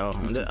 Yeah, I know.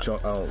 I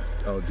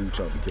don't do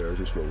chunky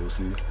characters, but we'll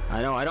see.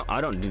 I know. I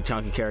don't do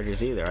chunky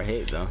characters either. I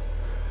hate them.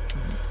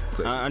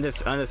 I'm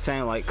just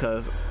saying, like,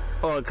 cause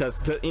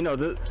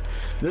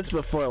this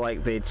before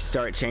like they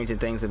start changing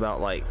things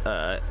about like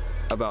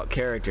about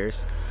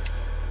characters.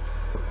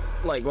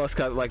 Like what's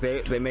cause like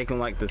they make them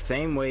like the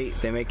same weight.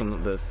 They make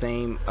them the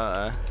same.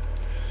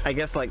 I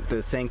guess like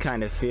the same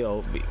kind of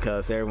feel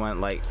because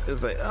everyone like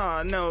it's like,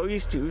 oh no,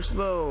 he's too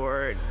slow,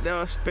 or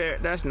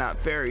that's not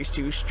fair, he's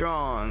too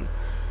strong.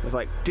 It's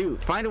like,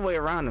 dude, find a way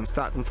around him,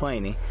 stop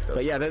complaining.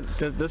 But yeah,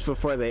 this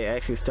before they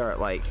actually start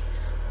like,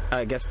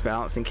 I guess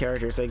balancing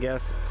characters, I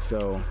guess.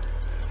 So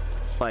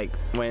like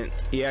when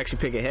you actually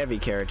pick a heavy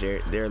character,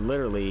 they're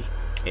literally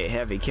a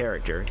heavy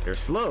character. They're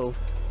slow,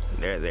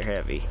 they're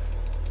heavy.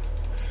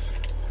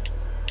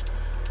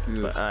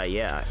 Yeah. But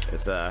yeah,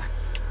 it's I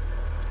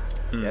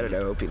don't know,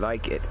 I hope you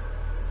like it.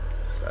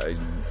 I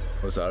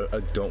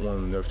don't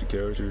want to nerf the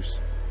characters,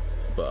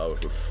 but I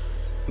would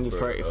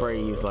prefer to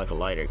use like a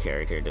lighter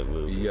character to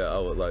move. Yeah, I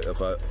would like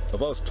if I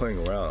was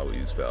playing around, I would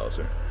use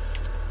Bowser,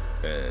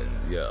 and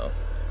yeah,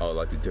 I would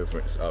like the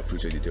difference. I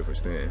appreciate the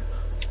difference then.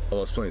 If I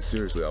was playing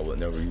seriously, I would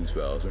never use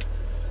Bowser.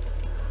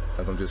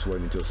 Like I'm just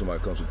waiting until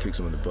somebody comes and kicks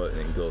him in the butt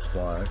and he goes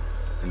flying,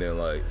 and then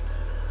like.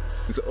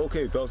 He said,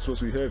 okay, Bowser's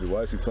supposed to be heavy.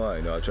 Why is he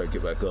flying? No, I try to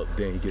get back up.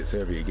 Then he gets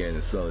heavy again and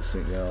the sun is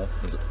sinking down.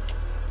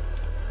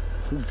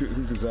 Who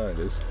designed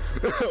this?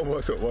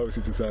 Why was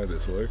he designed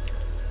this way?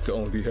 To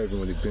only be heavy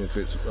when it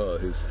benefits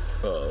his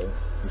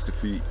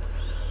defeat.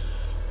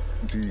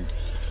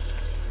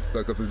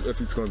 Like if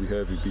he's gonna be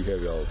heavy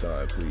all the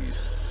time,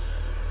 please.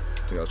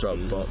 Try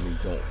to bump me.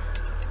 Don't.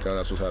 I'm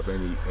not supposed to have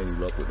any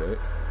luck with that.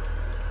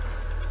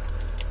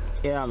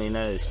 Yeah, I mean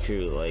that is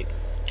true. Like.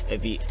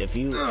 If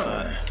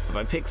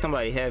I pick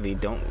somebody heavy,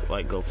 don't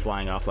like go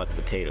flying off like a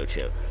potato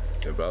chip.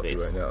 You're about to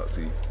right now.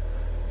 See,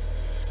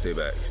 stay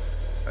back.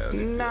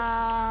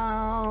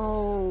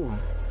 No.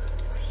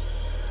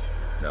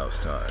 Now it's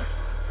time.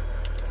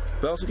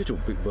 But also get your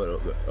big butt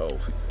up there. Oh,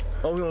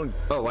 he only.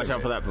 Oh, watch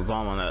out for that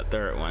bomb on that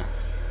third one.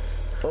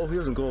 Oh, he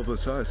doesn't go up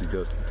as high as he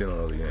does in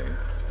another game.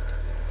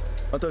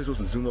 I thought he was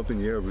supposed to zoom up in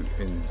the air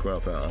in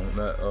ground pound.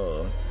 Not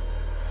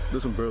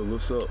this one barely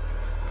lifts up.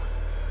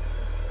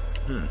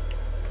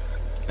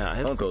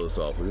 I don't throw this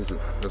off, but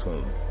that's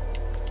gonna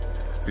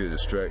be a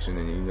distraction,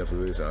 and even if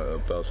it is,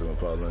 Bowser gonna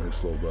probably land his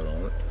slow butt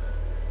on it.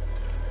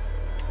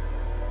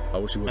 I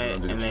wish he wasn't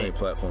under the same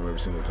platform every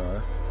single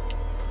time.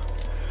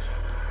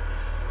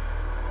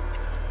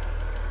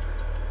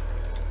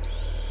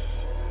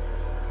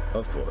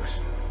 Of course.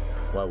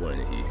 Why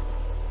wouldn't he?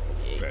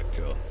 Fat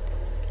tail.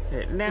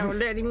 No,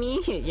 let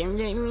me hit him,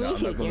 let me No,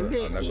 hit him,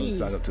 I'm not gonna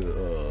sign up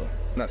to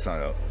not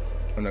sign up.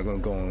 I'm not gonna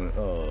go on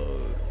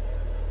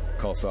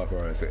call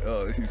Sakura and say,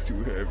 oh, he's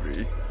too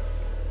heavy.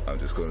 I'm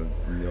just gonna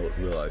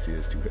realize he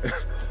is too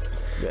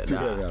heavy. Too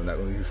heavy. I'm not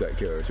gonna use that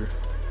character.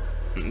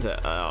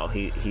 Oh,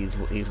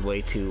 he's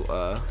way too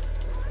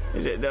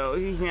no,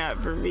 he's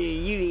not for me.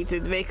 You need to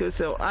make it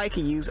so I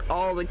can use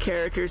all the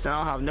characters and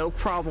I'll have no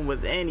problem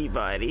with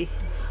anybody.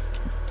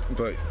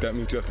 But that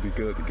means you have to be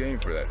good at the game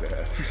for that to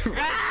happen.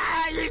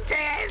 Ah, you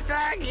say I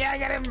suck.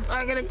 Yeah,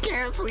 I'm gonna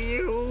cancel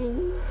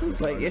you.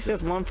 It's like, it's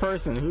just one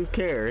person. Who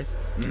cares?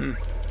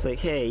 It's like,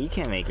 hey, you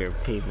can't make your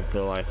people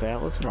feel like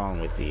that. What's wrong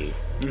with you?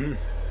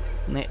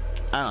 I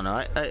don't know.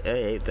 I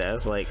hate that.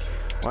 It's like,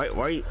 why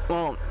are you?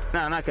 Well, no,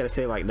 I'm not gonna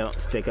say like don't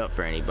stick up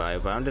for anybody,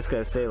 but I'm just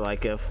gonna say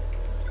like if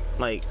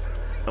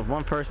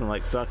one person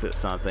like sucks at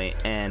something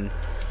and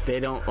they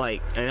don't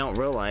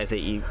realize that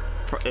you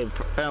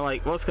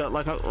like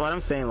what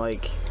I'm saying,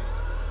 like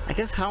I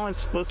guess how I'm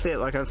supposed to say it,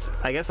 like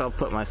I guess I'll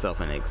put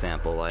myself in an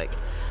example. Like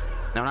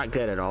I'm not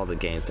good at all the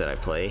games that I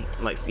play.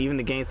 Like even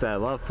the games that I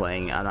love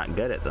playing, I'm not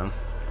good at them.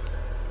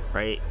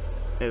 Right?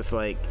 It's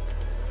like,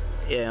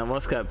 yeah,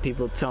 most got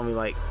people tell me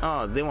like,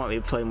 oh, they want me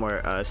to play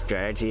more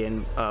strategy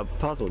and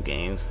puzzle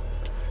games,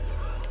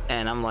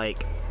 and I'm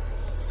like,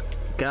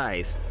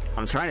 guys,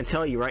 I'm trying to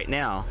tell you right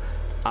now,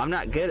 I'm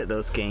not good at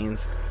those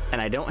games, and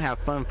I don't have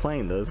fun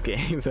playing those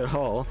games at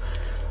all,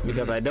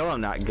 because I know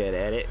I'm not good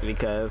at it,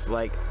 because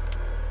like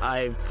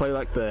I play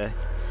like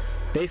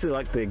basically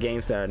like the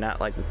games that are not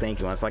like the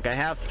thinking ones. Like I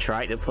have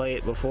tried to play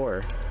it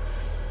before,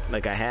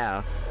 like I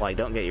have, like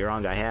don't get you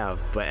wrong, I have,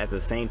 but at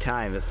the same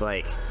time it's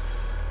like,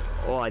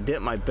 well, I did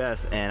my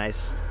best and I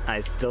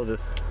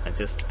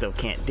just still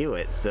can't do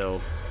it.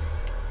 So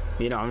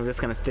you know, I'm just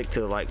gonna stick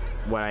to like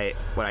what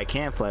I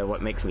can play,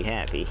 what makes me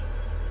happy,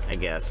 I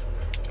guess.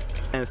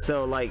 And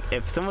so like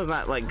if someone's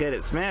not like good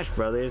at Smash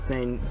Brothers,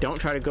 then don't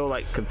try to go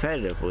like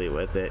competitively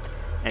with it,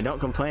 and don't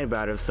complain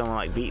about it if someone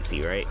like beats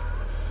you, right?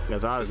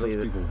 Because obviously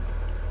those people,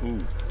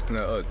 in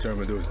that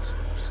tournament, they was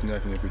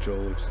snapping their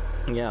controllers.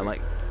 Yeah,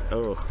 like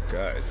oh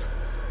guys,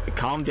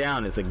 calm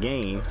down. It's a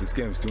game. If this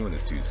game's doing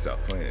this to you,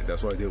 stop playing it.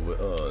 That's what I did with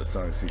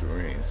Sonic Secret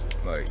Rings.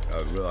 Like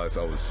I realized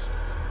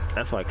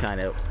that's why I kind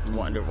of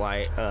wonder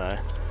why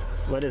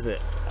what is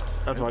it?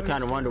 That's why I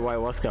kind of wonder why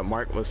Westcott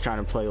Mark was trying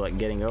to play like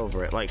Getting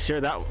Over It. Like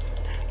sure that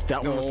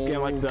one was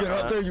getting like the get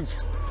out there, you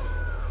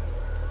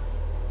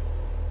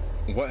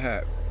what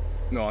happened?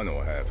 No, I know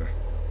what happened.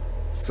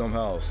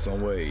 Somehow,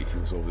 some way, he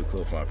was over the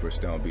cliff when I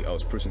pushed down B. I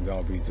was pushing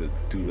down B to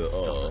do the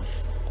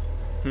Samus.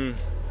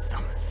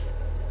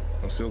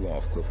 I'm still going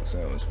off the cliff with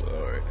Samus, but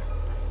alright.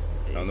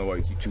 I don't know why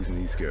you keep choosing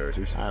these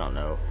characters. I don't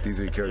know.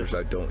 These are the characters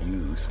I don't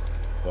use.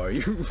 Why are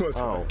you?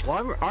 Oh,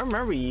 well, I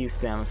remember you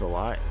used Samus a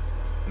lot.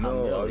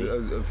 No,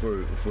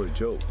 for a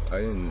joke. I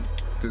didn't.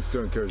 There's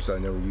certain characters I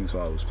never used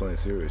when I was playing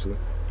seriously.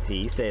 See,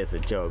 you say it's a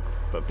joke,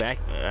 but back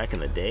in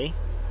the day,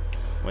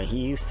 when he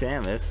used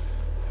Samus,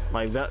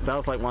 like that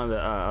was like one of the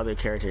other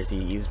characters he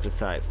used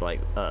besides like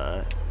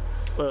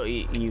well,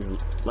 he used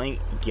Link,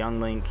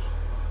 Young Link,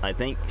 I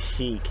think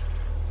Sheik,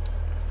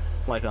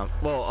 like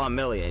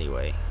Millie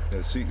anyway.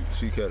 Yeah, she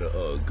had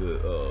a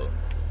good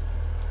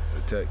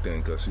attack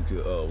thing because she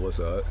could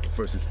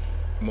first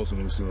most of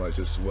them seem like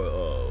just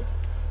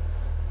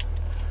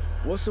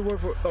what's the word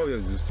for? Oh yeah,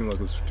 it just seemed like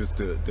it was just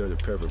there to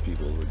pepper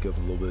people, would give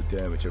them a little bit of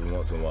damage every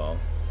once in a while.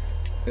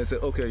 And said,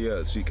 okay,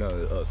 yeah, she kind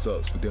of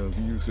sucks, but then if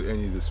you use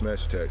any of the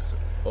smash attacks,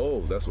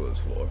 oh, that's what it's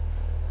for.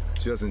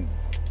 She doesn't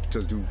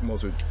just do,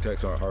 most of her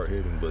attacks aren't hard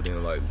hitting, but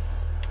then like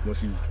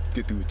once you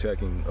get through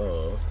attacking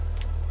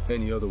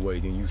any other way,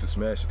 then use the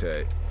smash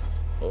attack.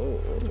 Oh,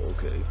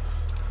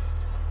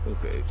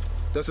 okay.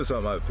 That's just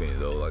not my opinion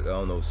though. Like I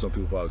don't know, some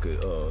people probably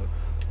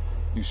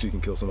could she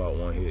can kill somebody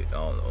with one hit. I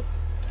don't know.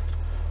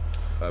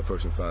 I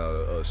personally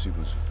found out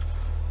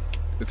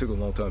it took a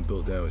long time to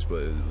build damage,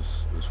 but it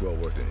was well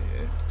worth it in the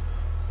end.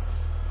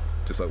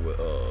 Just like with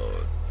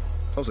I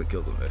was like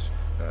Gilgamesh.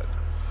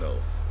 No.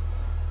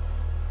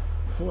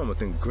 Who am I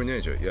thinking?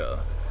 Greninja, yeah.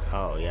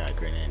 Oh yeah,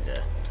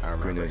 Greninja. I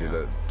remember.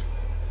 Greninja,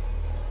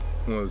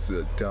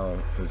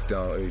 that was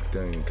down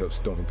everything and kept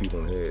stomping people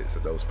in the head, so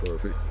that was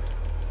perfect.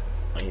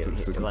 Oh, yeah,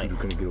 so the computer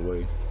couldn't get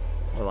away.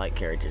 I like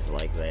characters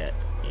like that.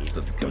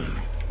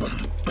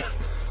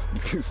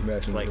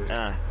 Smashing like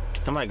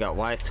somebody got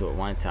wise to it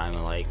one time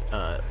and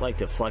like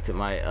deflected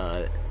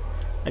my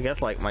I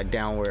guess like my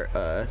downward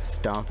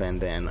stomp,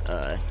 and then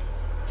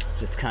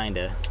just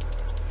kinda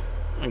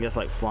I guess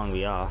like flung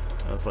me off.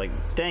 I was like,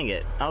 dang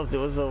it, I was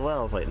doing so well.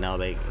 I was like, no,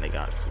 they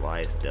got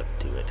wised up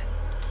to it.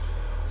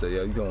 So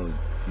yeah, you don't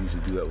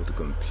usually do that with the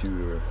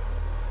computer.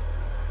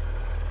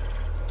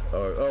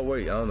 Oh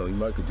wait, I don't know, you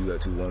might could do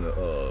that to one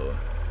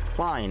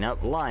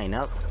of line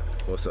up.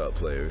 What's up,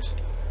 players?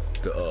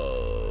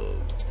 The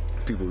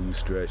people who use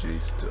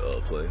strategies to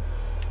play.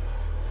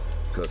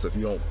 Because if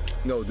you don't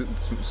know,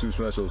 Super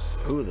Smash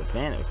Bros. Ooh, the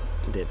fan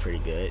did pretty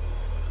good.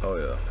 Oh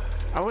yeah.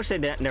 I wish they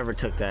never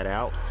took that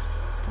out.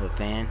 The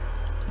fan.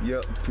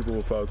 Yep, people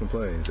will probably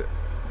complain that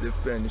the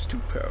fan is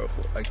too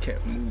powerful. I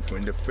can't move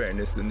when the fan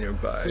is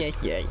nearby.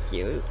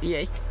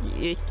 Yes,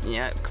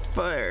 not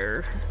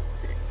fair.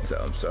 So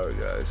I'm sorry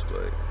guys,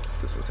 but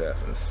this is what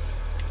happens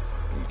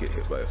when you get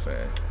hit by a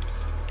fan.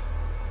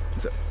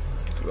 So,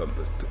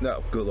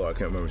 no, good lord, I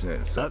can't remember his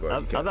name. So, I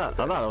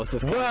thought it was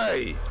just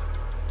why?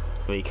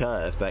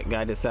 Because that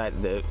guy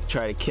decided to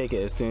try to kick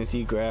it as soon as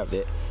you grabbed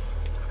it.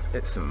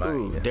 It's mine.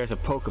 Ooh, there's a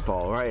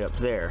Pokeball right up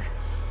there.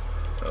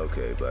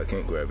 Okay, but I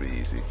can't grab it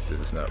easy.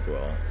 This is not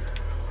Brawl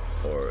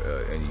or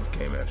any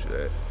game after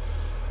that.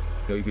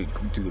 No, you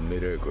could do the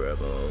mid-air grab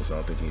on those. I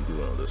don't think you can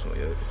do it on this one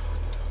yet.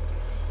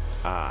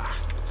 Ah.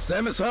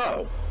 Samus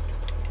Ho!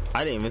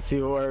 I didn't even see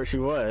where she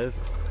was.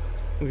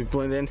 She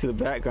blended into the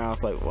background. I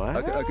was like, what?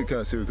 I could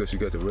kind of see her because she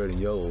got the red and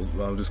yellow.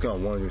 I'm just kind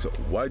of wondering, so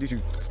why did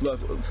you slide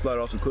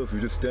off the cliff?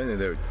 You're just standing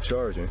there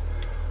charging.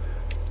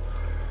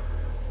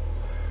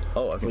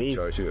 Oh, I can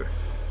charge here.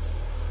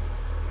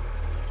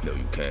 No,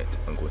 you can't.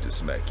 I'm going to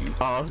smack you.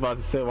 Oh, I was about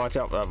to say, watch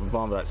out for that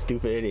bomb. That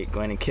stupid idiot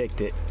went and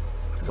kicked it.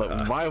 It's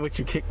like, why would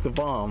you kick the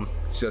bomb?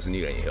 She doesn't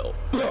need any help.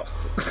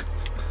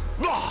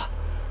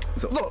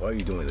 So, why are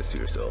you doing this to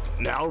yourself?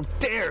 How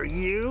dare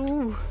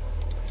you!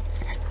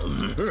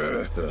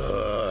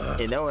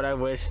 You know what I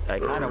wish? I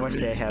kind of wish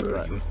they had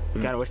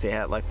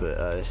like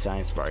the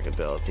Shine Spark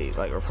ability,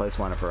 like replace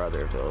one of her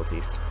other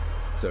abilities.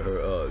 So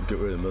her get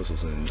rid of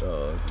missiles and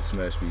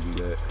Smash B do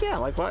that. Yeah,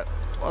 like what?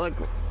 Well, like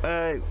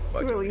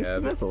release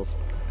the missiles.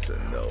 So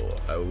no,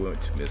 I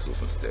went to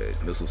missiles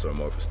instead. Missiles are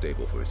more for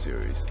stable for a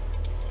series.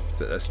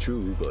 So that's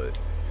true, but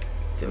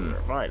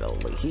right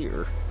over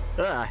here.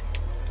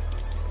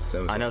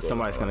 I know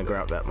somebody's gonna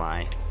grab that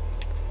mine.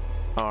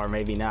 Or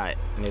maybe not.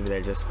 Maybe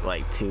they're just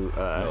like too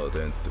no,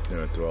 then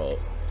they're enthralled.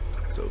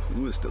 So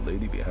who is the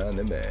lady behind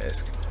the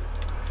mask?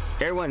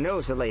 Everyone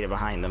knows the lady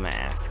behind the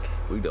mask.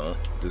 We don't.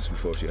 This is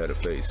before she had a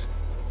face.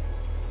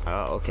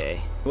 Oh,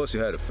 okay. Well, she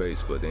had a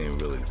face, but they didn't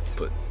really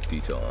put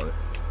detail on it.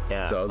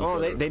 Yeah. So oh,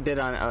 they did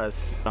on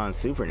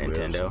Super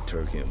Nintendo.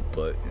 Turkey and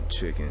butt and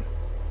chicken.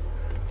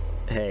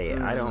 Hey,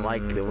 I don't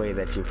like the way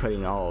that you're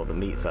putting all the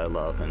meats I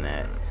love in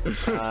that.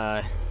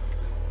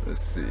 Let's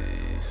see.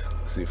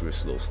 See if her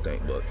slow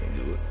stank butt can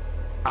do it.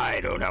 I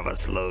don't have a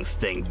slow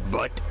stink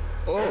butt.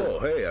 Oh,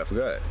 hey, I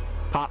forgot.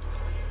 Pop,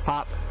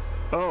 pop.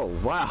 Oh,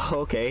 wow.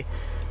 Okay.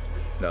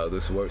 Now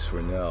this works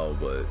for now,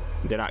 but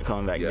they're not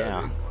coming back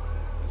down.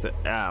 So,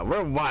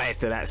 we're wise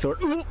to that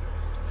sort. Ooh,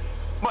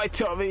 my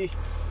tummy.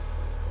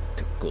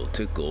 Tickle,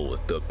 tickle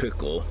with the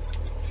pickle.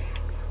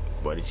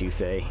 What did you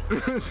say?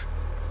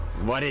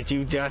 What did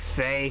you just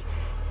say?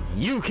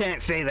 You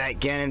can't say that,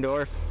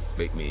 Ganondorf.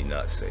 Make me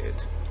not say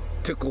it.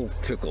 Tickle,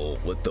 tickle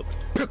with the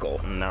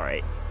pickle. All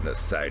right. The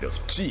side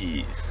of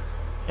cheese.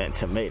 And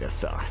tomato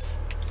sauce.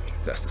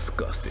 That's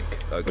disgusting.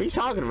 What are you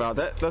talking about?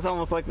 That's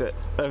almost like the.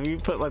 If you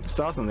put like the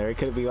sauce in there, it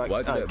could be like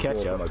why did that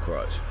ketchup. blow up on my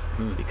crotch?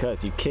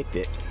 Because you kicked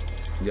it.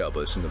 Yeah,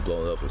 but it shouldn't have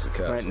blown up as a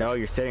capsule. Right, no,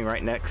 you're sitting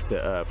right next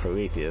to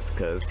Prometheus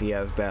because he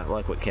has bad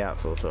luck with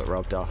capsules, so it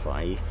rubbed off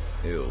on you.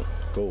 Ew,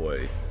 go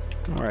away.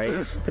 All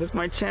right, but it's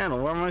my channel.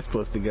 Where am I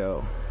supposed to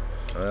go?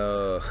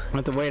 I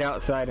have to wait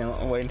outside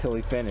and wait until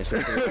we finish. So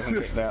it doesn't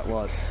get that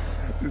lost.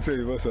 You tell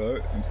you what's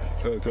up.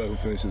 Time to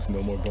finish this.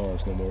 No more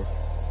bombs, no more.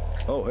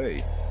 Oh,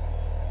 hey.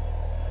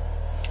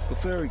 The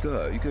fairy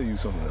god. You could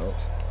use something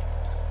else.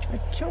 I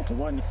killed the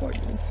one for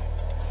you.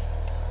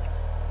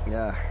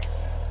 Yeah.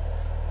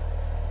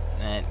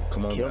 And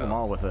come on, kill them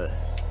all with a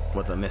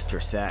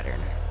Mr. Saturn.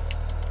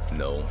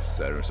 No,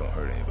 Saturns don't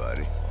hurt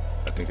anybody.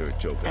 I think they're a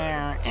joke.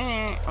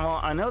 Well,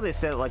 I know they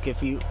said like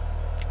if you.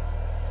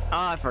 Oh,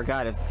 I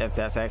forgot if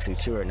that's actually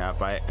true or not,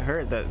 but I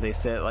heard that they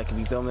said like if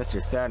you throw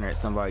Mr. Saturn at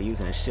somebody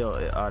using a shield,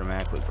 it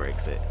automatically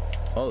breaks it.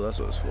 Oh, that's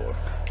what it's for.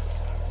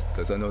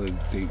 Because I know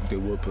they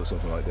would put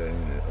something like that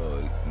in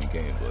the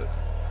game, but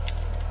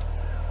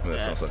I mean,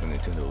 that sounds like a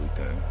Nintendo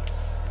thing.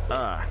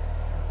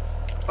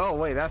 Oh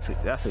wait, that's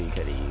what you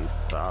could have used,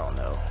 but I don't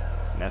know.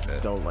 And that's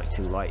still like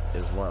too light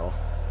as well.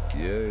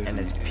 Yeah. And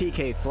this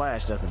PK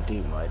Flash doesn't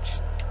do much.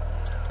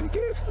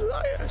 PK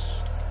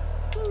Flash.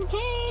 PK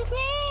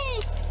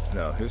Flash.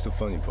 Now here's the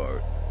funny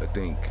part. I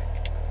think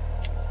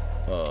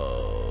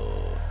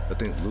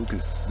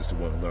Lucas is the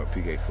one who learned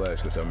PK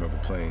Flash because I remember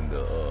playing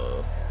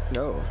the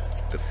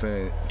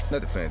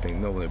fan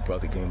thing. No, when they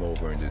brought the game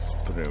over and just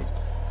put it in.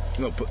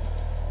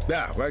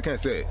 I can't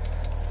say it.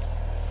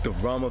 The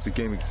ROM of the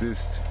game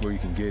exists where you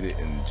can get it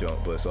and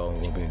jump, but it's all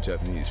gonna be in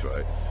Japanese,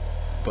 right?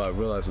 But I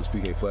realized it was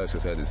PK Flash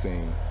because it had the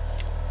same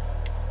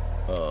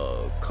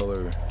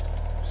colors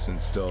and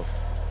stuff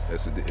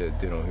as it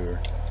did on here.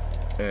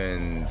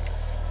 And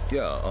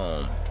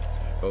yeah,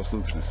 Else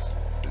Lucas is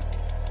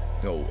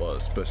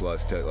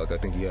specialized attack. Like I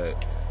think he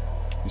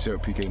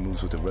shared PK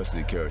moves with the rest of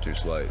the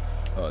characters like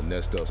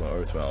Ness does on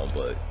Earthbound,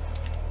 but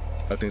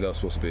I think that was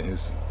supposed to be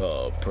his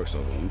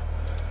personal move.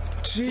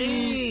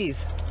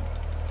 Jeez!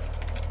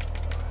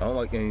 I don't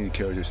like any of the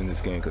characters in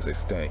this game because they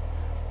stink.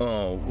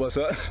 What's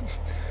up?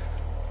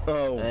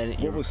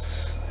 What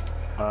was?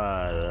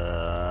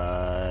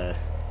 I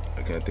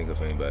I can't think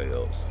of anybody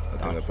else. I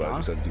think I probably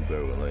just have to do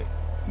better with Link.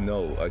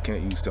 No, I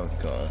can't use Donkey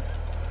Kong.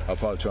 I'll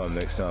probably try him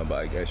next time, but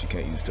I actually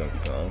can't use Donkey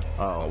Kong.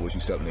 Oh. I wish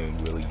you stopped naming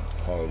really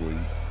horribly.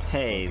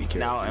 Hey, funky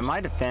now characters. in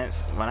my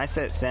defense, when I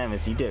said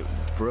Samus, you did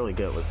really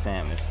good with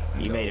Samus.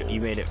 You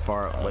made it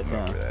far I don't with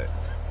him. remember that.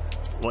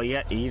 Well,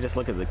 you just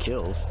look at the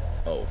kills.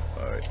 Oh,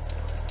 alright.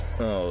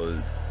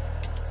 Oh,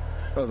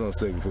 I was gonna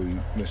say before you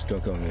mentioned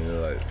Donkey Kong, and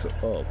they're like, so,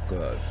 oh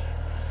god.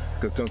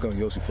 Because Donkey Kong and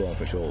Yoshi feel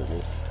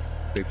uncontrollable.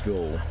 They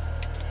feel,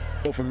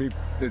 well, for me,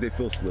 they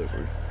feel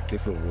slippery. They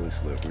feel really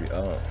slippery.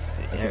 I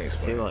can't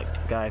explain See, it. look,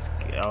 guys.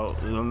 Oh,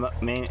 the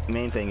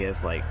main thing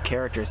is like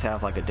characters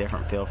have like a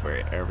different feel for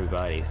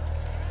everybody.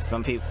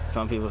 Some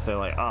people say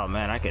like, oh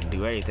man, I could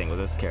do anything with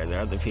this character.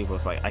 Other people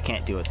it's like, I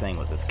can't do a thing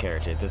with this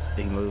character.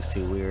 He moves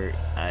too weird.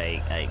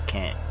 I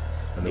can't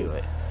do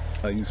it.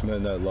 I used Meta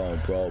Knight Law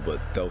and Brawl,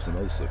 but that was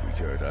another slippery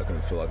character. I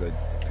couldn't feel like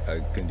I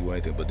couldn't do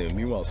anything. But then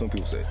meanwhile, some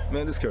people say,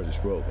 man, this character's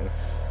broken.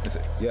 I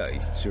said, yeah, he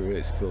sure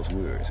is. He feels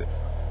weird. I said,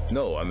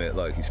 no, I meant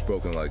like he's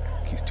broken, like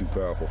he's too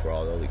powerful for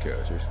all the other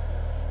characters.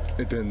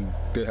 And then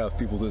they have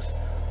people just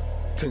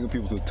taking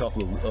people to the top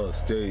of the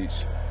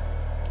stage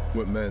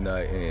with Meta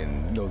Knight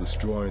and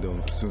destroying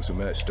them as soon as the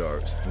match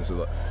starts. And so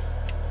like,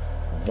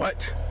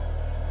 what?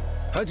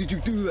 How did you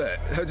do that?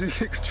 How did you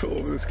get control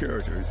of this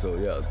character? So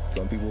yeah, a lot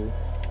of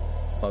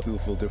people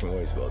feel different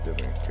ways about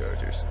different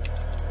characters.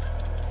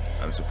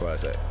 I'm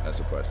surprised that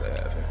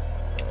happened.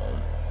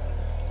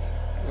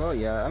 Well,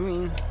 yeah, I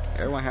mean,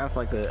 everyone has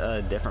like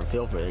a different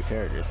feel for their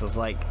characters. So it's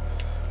like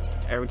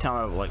every time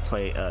I would like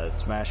play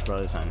Smash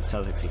Bros. On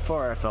Nintendo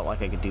 64, I felt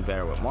like I could do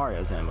better with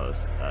Mario than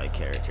most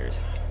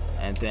characters.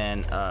 And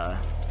then,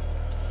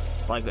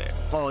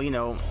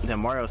 then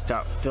Mario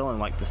stopped feeling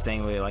like the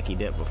same way like he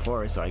did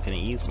before, so I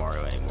couldn't use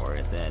Mario anymore.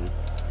 And then,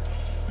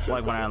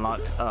 like when I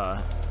unlocked,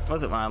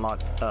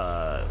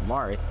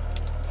 Marth,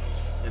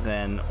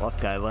 then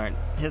once I learned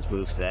his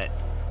moveset,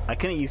 I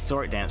couldn't use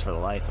Sword Dance for the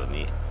life of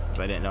me, because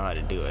I didn't know how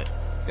to do it.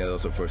 Yeah, that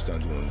was our first time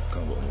doing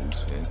combo moves,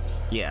 Finn.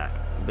 Yeah,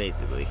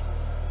 basically.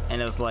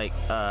 And it was like,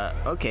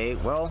 okay,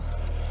 well,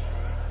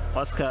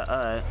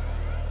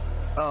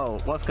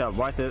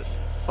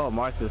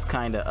 Martha's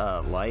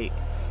kinda light,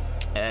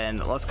 and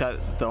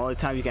the only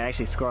time you can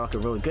actually score like a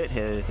really good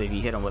hit is if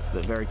you hit him with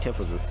the very tip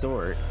of the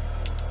sword.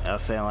 I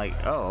was saying like,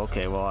 oh,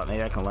 okay, well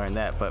maybe I can learn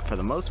that, but for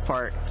the most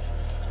part,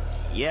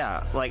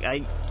 yeah, like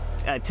I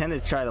tend to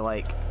try to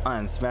like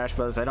on Smash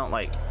Bros. I don't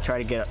like try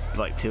to get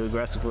like too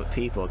aggressive with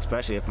people,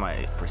 especially if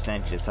my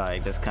percentage is high. I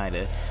just kind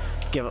of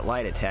give it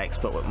light attacks.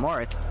 But with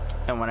Marth,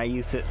 and when I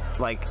use it,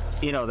 like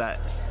that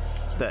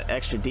the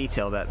extra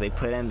detail that they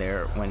put in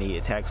there when he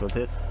attacks with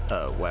his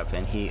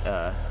weapon,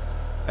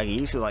 I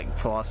usually like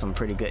pull off some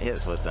pretty good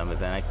hits with them, but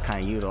then I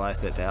kind of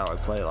utilize it to how I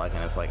play like,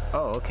 and it's like,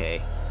 oh,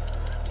 okay,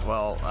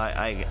 well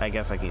I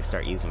guess I can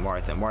start using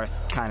Marth, and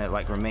Marth kind of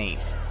like remained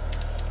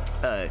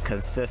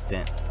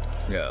consistent.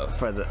 Yeah.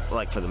 For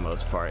the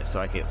most part, so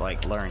I could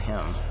like learn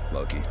him.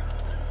 Lucky.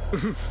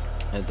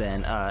 and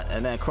then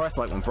of course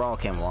like when Brawl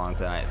came along,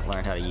 then I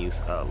learned how to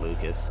use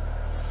Lucas.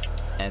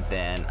 And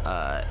then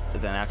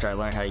after I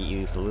learned how to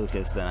use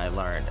Lucas, then I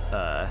learned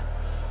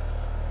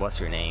what's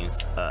her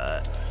names?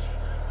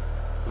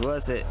 Who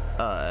was it?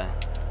 I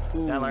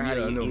learned how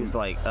to use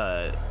like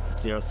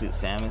Zero Suit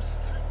Samus.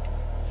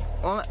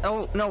 Well,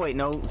 oh no, wait,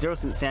 no, Zero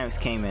Suit Samus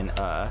came in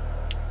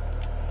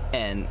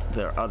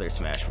the other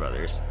Smash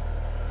Brothers.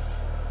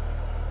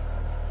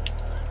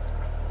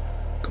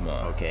 Come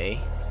on. Okay.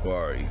 Where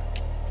are you?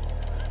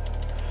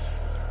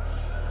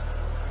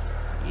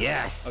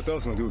 Yes! I thought I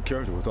was gonna do a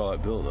character with all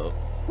that build up.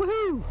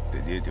 Woohoo!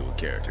 They did do a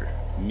character.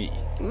 Me.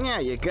 Now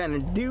you're gonna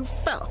do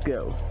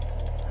Falco.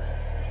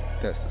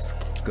 That's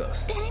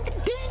disgusting.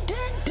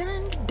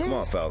 Come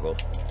on, Falco.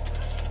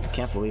 I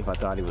can't believe I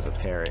thought he was a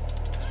parrot.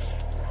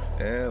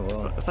 Yeah,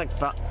 well. It's like,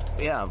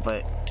 yeah,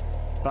 but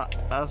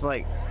I was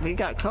like, he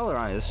got color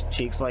on his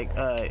cheeks like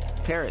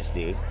parrots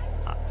do.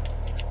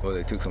 Well,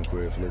 they took some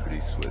creative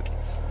liberties with.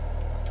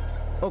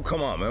 Oh,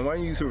 come on, man. Why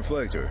didn't you use a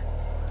reflector?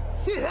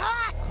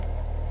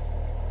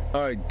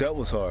 Alright, that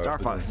was hard. Star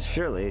Fox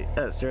surely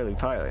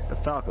pilot. The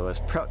Falco is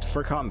prepped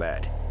for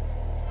combat.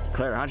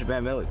 Declared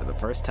 100-man melee for the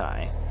first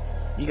time.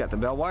 You got the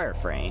bell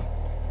wireframe.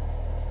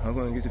 I'm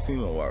gonna get the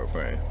female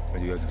wireframe,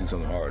 and you have to do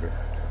something harder.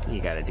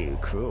 You gotta do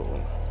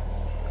cruel.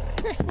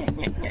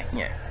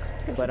 Yeah.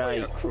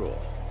 Cruel.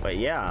 But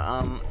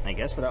yeah, I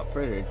guess without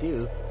further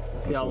ado,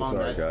 let's see how long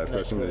sorry, guys.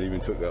 That shouldn't have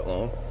even took that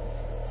long.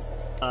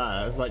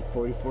 It was like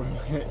 44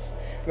 minutes.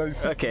 No, you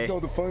see, Okay. You know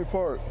the funny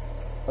part?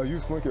 I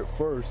used Link at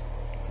first.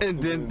 And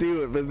didn't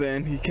do it, but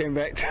then he came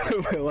back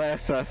to it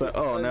last time. I was like,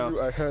 oh I no. knew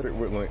I had it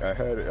with Link. I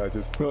had it. I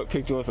just. No,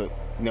 kicked was like,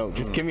 no,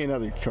 just give me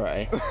another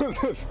try.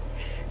 I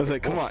was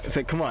like, come on. I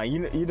said, come on.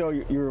 You know,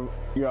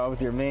 I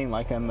was your main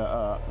like on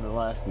the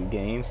last few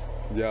games.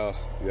 Yeah.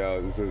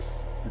 It's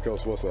just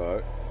because what's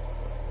I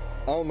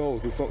don't know.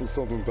 It's just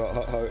something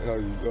about how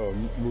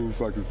he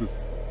moves. Like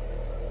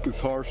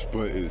it's harsh,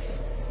 but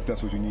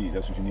that's what you need.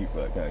 That's what you need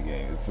for that kind of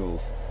game. It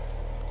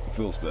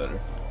feels better.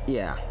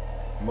 Yeah.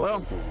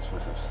 Well,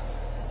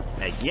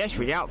 I guess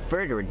without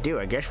further ado,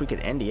 I guess we could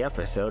end the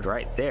episode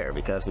right there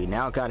because we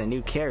now got a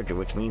new character,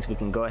 which means we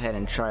can go ahead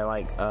and try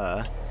like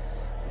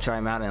try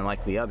him out in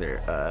like the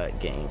other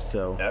games.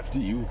 So after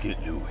you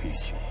get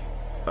Luigi.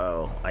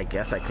 Oh, I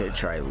guess I could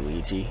try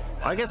Luigi.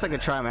 I guess I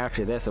could try him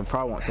after this. It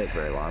probably won't take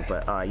very long.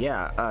 But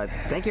yeah,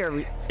 thank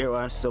you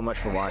everyone so much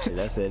for watching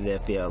this. And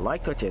if you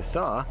liked what you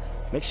saw,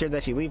 make sure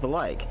that you leave a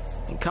like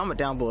and comment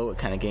down below what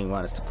kind of game you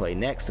want us to play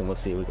next, and we'll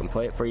see if we can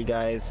play it for you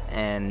guys.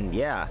 And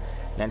yeah,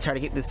 then try to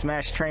get the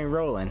Smash train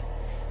rolling.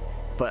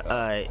 But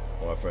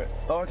my friend.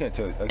 Oh, I can't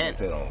tell you. I can't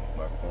say it on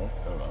microphone.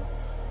 I don't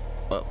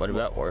know. What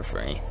about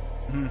Warframe?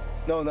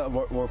 No, not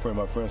Warframe.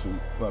 My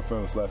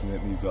friend was laughing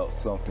at me about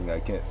something.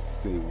 I can't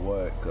say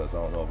what because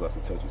I don't know if that's a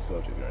touchy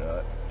subject or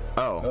not.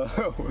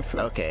 Oh,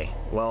 okay.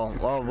 Well,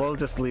 we'll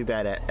just leave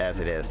that as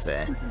it is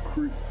then.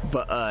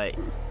 But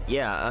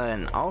yeah,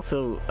 and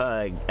also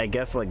I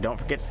guess like don't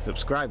forget to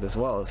subscribe as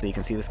well, so you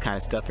can see this kind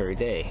of stuff every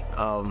day.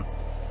 I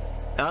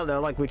don't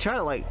know, like we try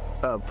to like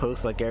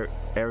post like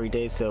every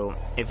day, so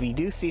if you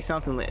do see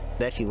something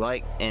that you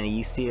like and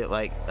you see it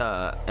like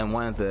in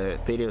one of the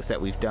videos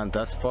that we've done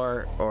thus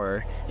far,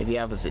 or if you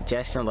have a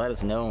suggestion, let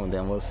us know, and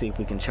then we'll see if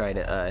we can try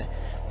to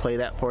play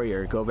that for you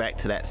or go back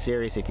to that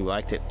series if you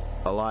liked it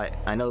a lot.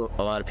 I know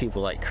a lot of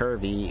people like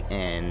Kirby,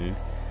 and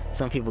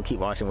some people keep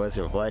watching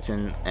Wizard of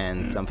Legend,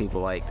 and some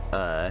people like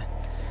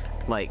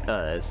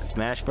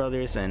Smash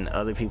Brothers, and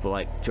other people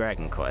like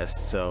Dragon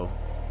Quest. So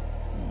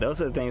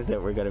those are the things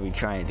that we're going to be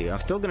trying to do. I'm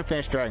still going to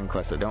finish Dragon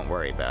Quest, so don't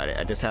worry about it.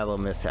 I just had a little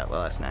mishap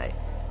last night.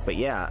 But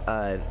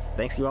yeah,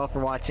 thanks you all for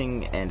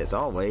watching, and as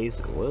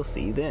always, we'll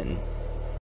see you then.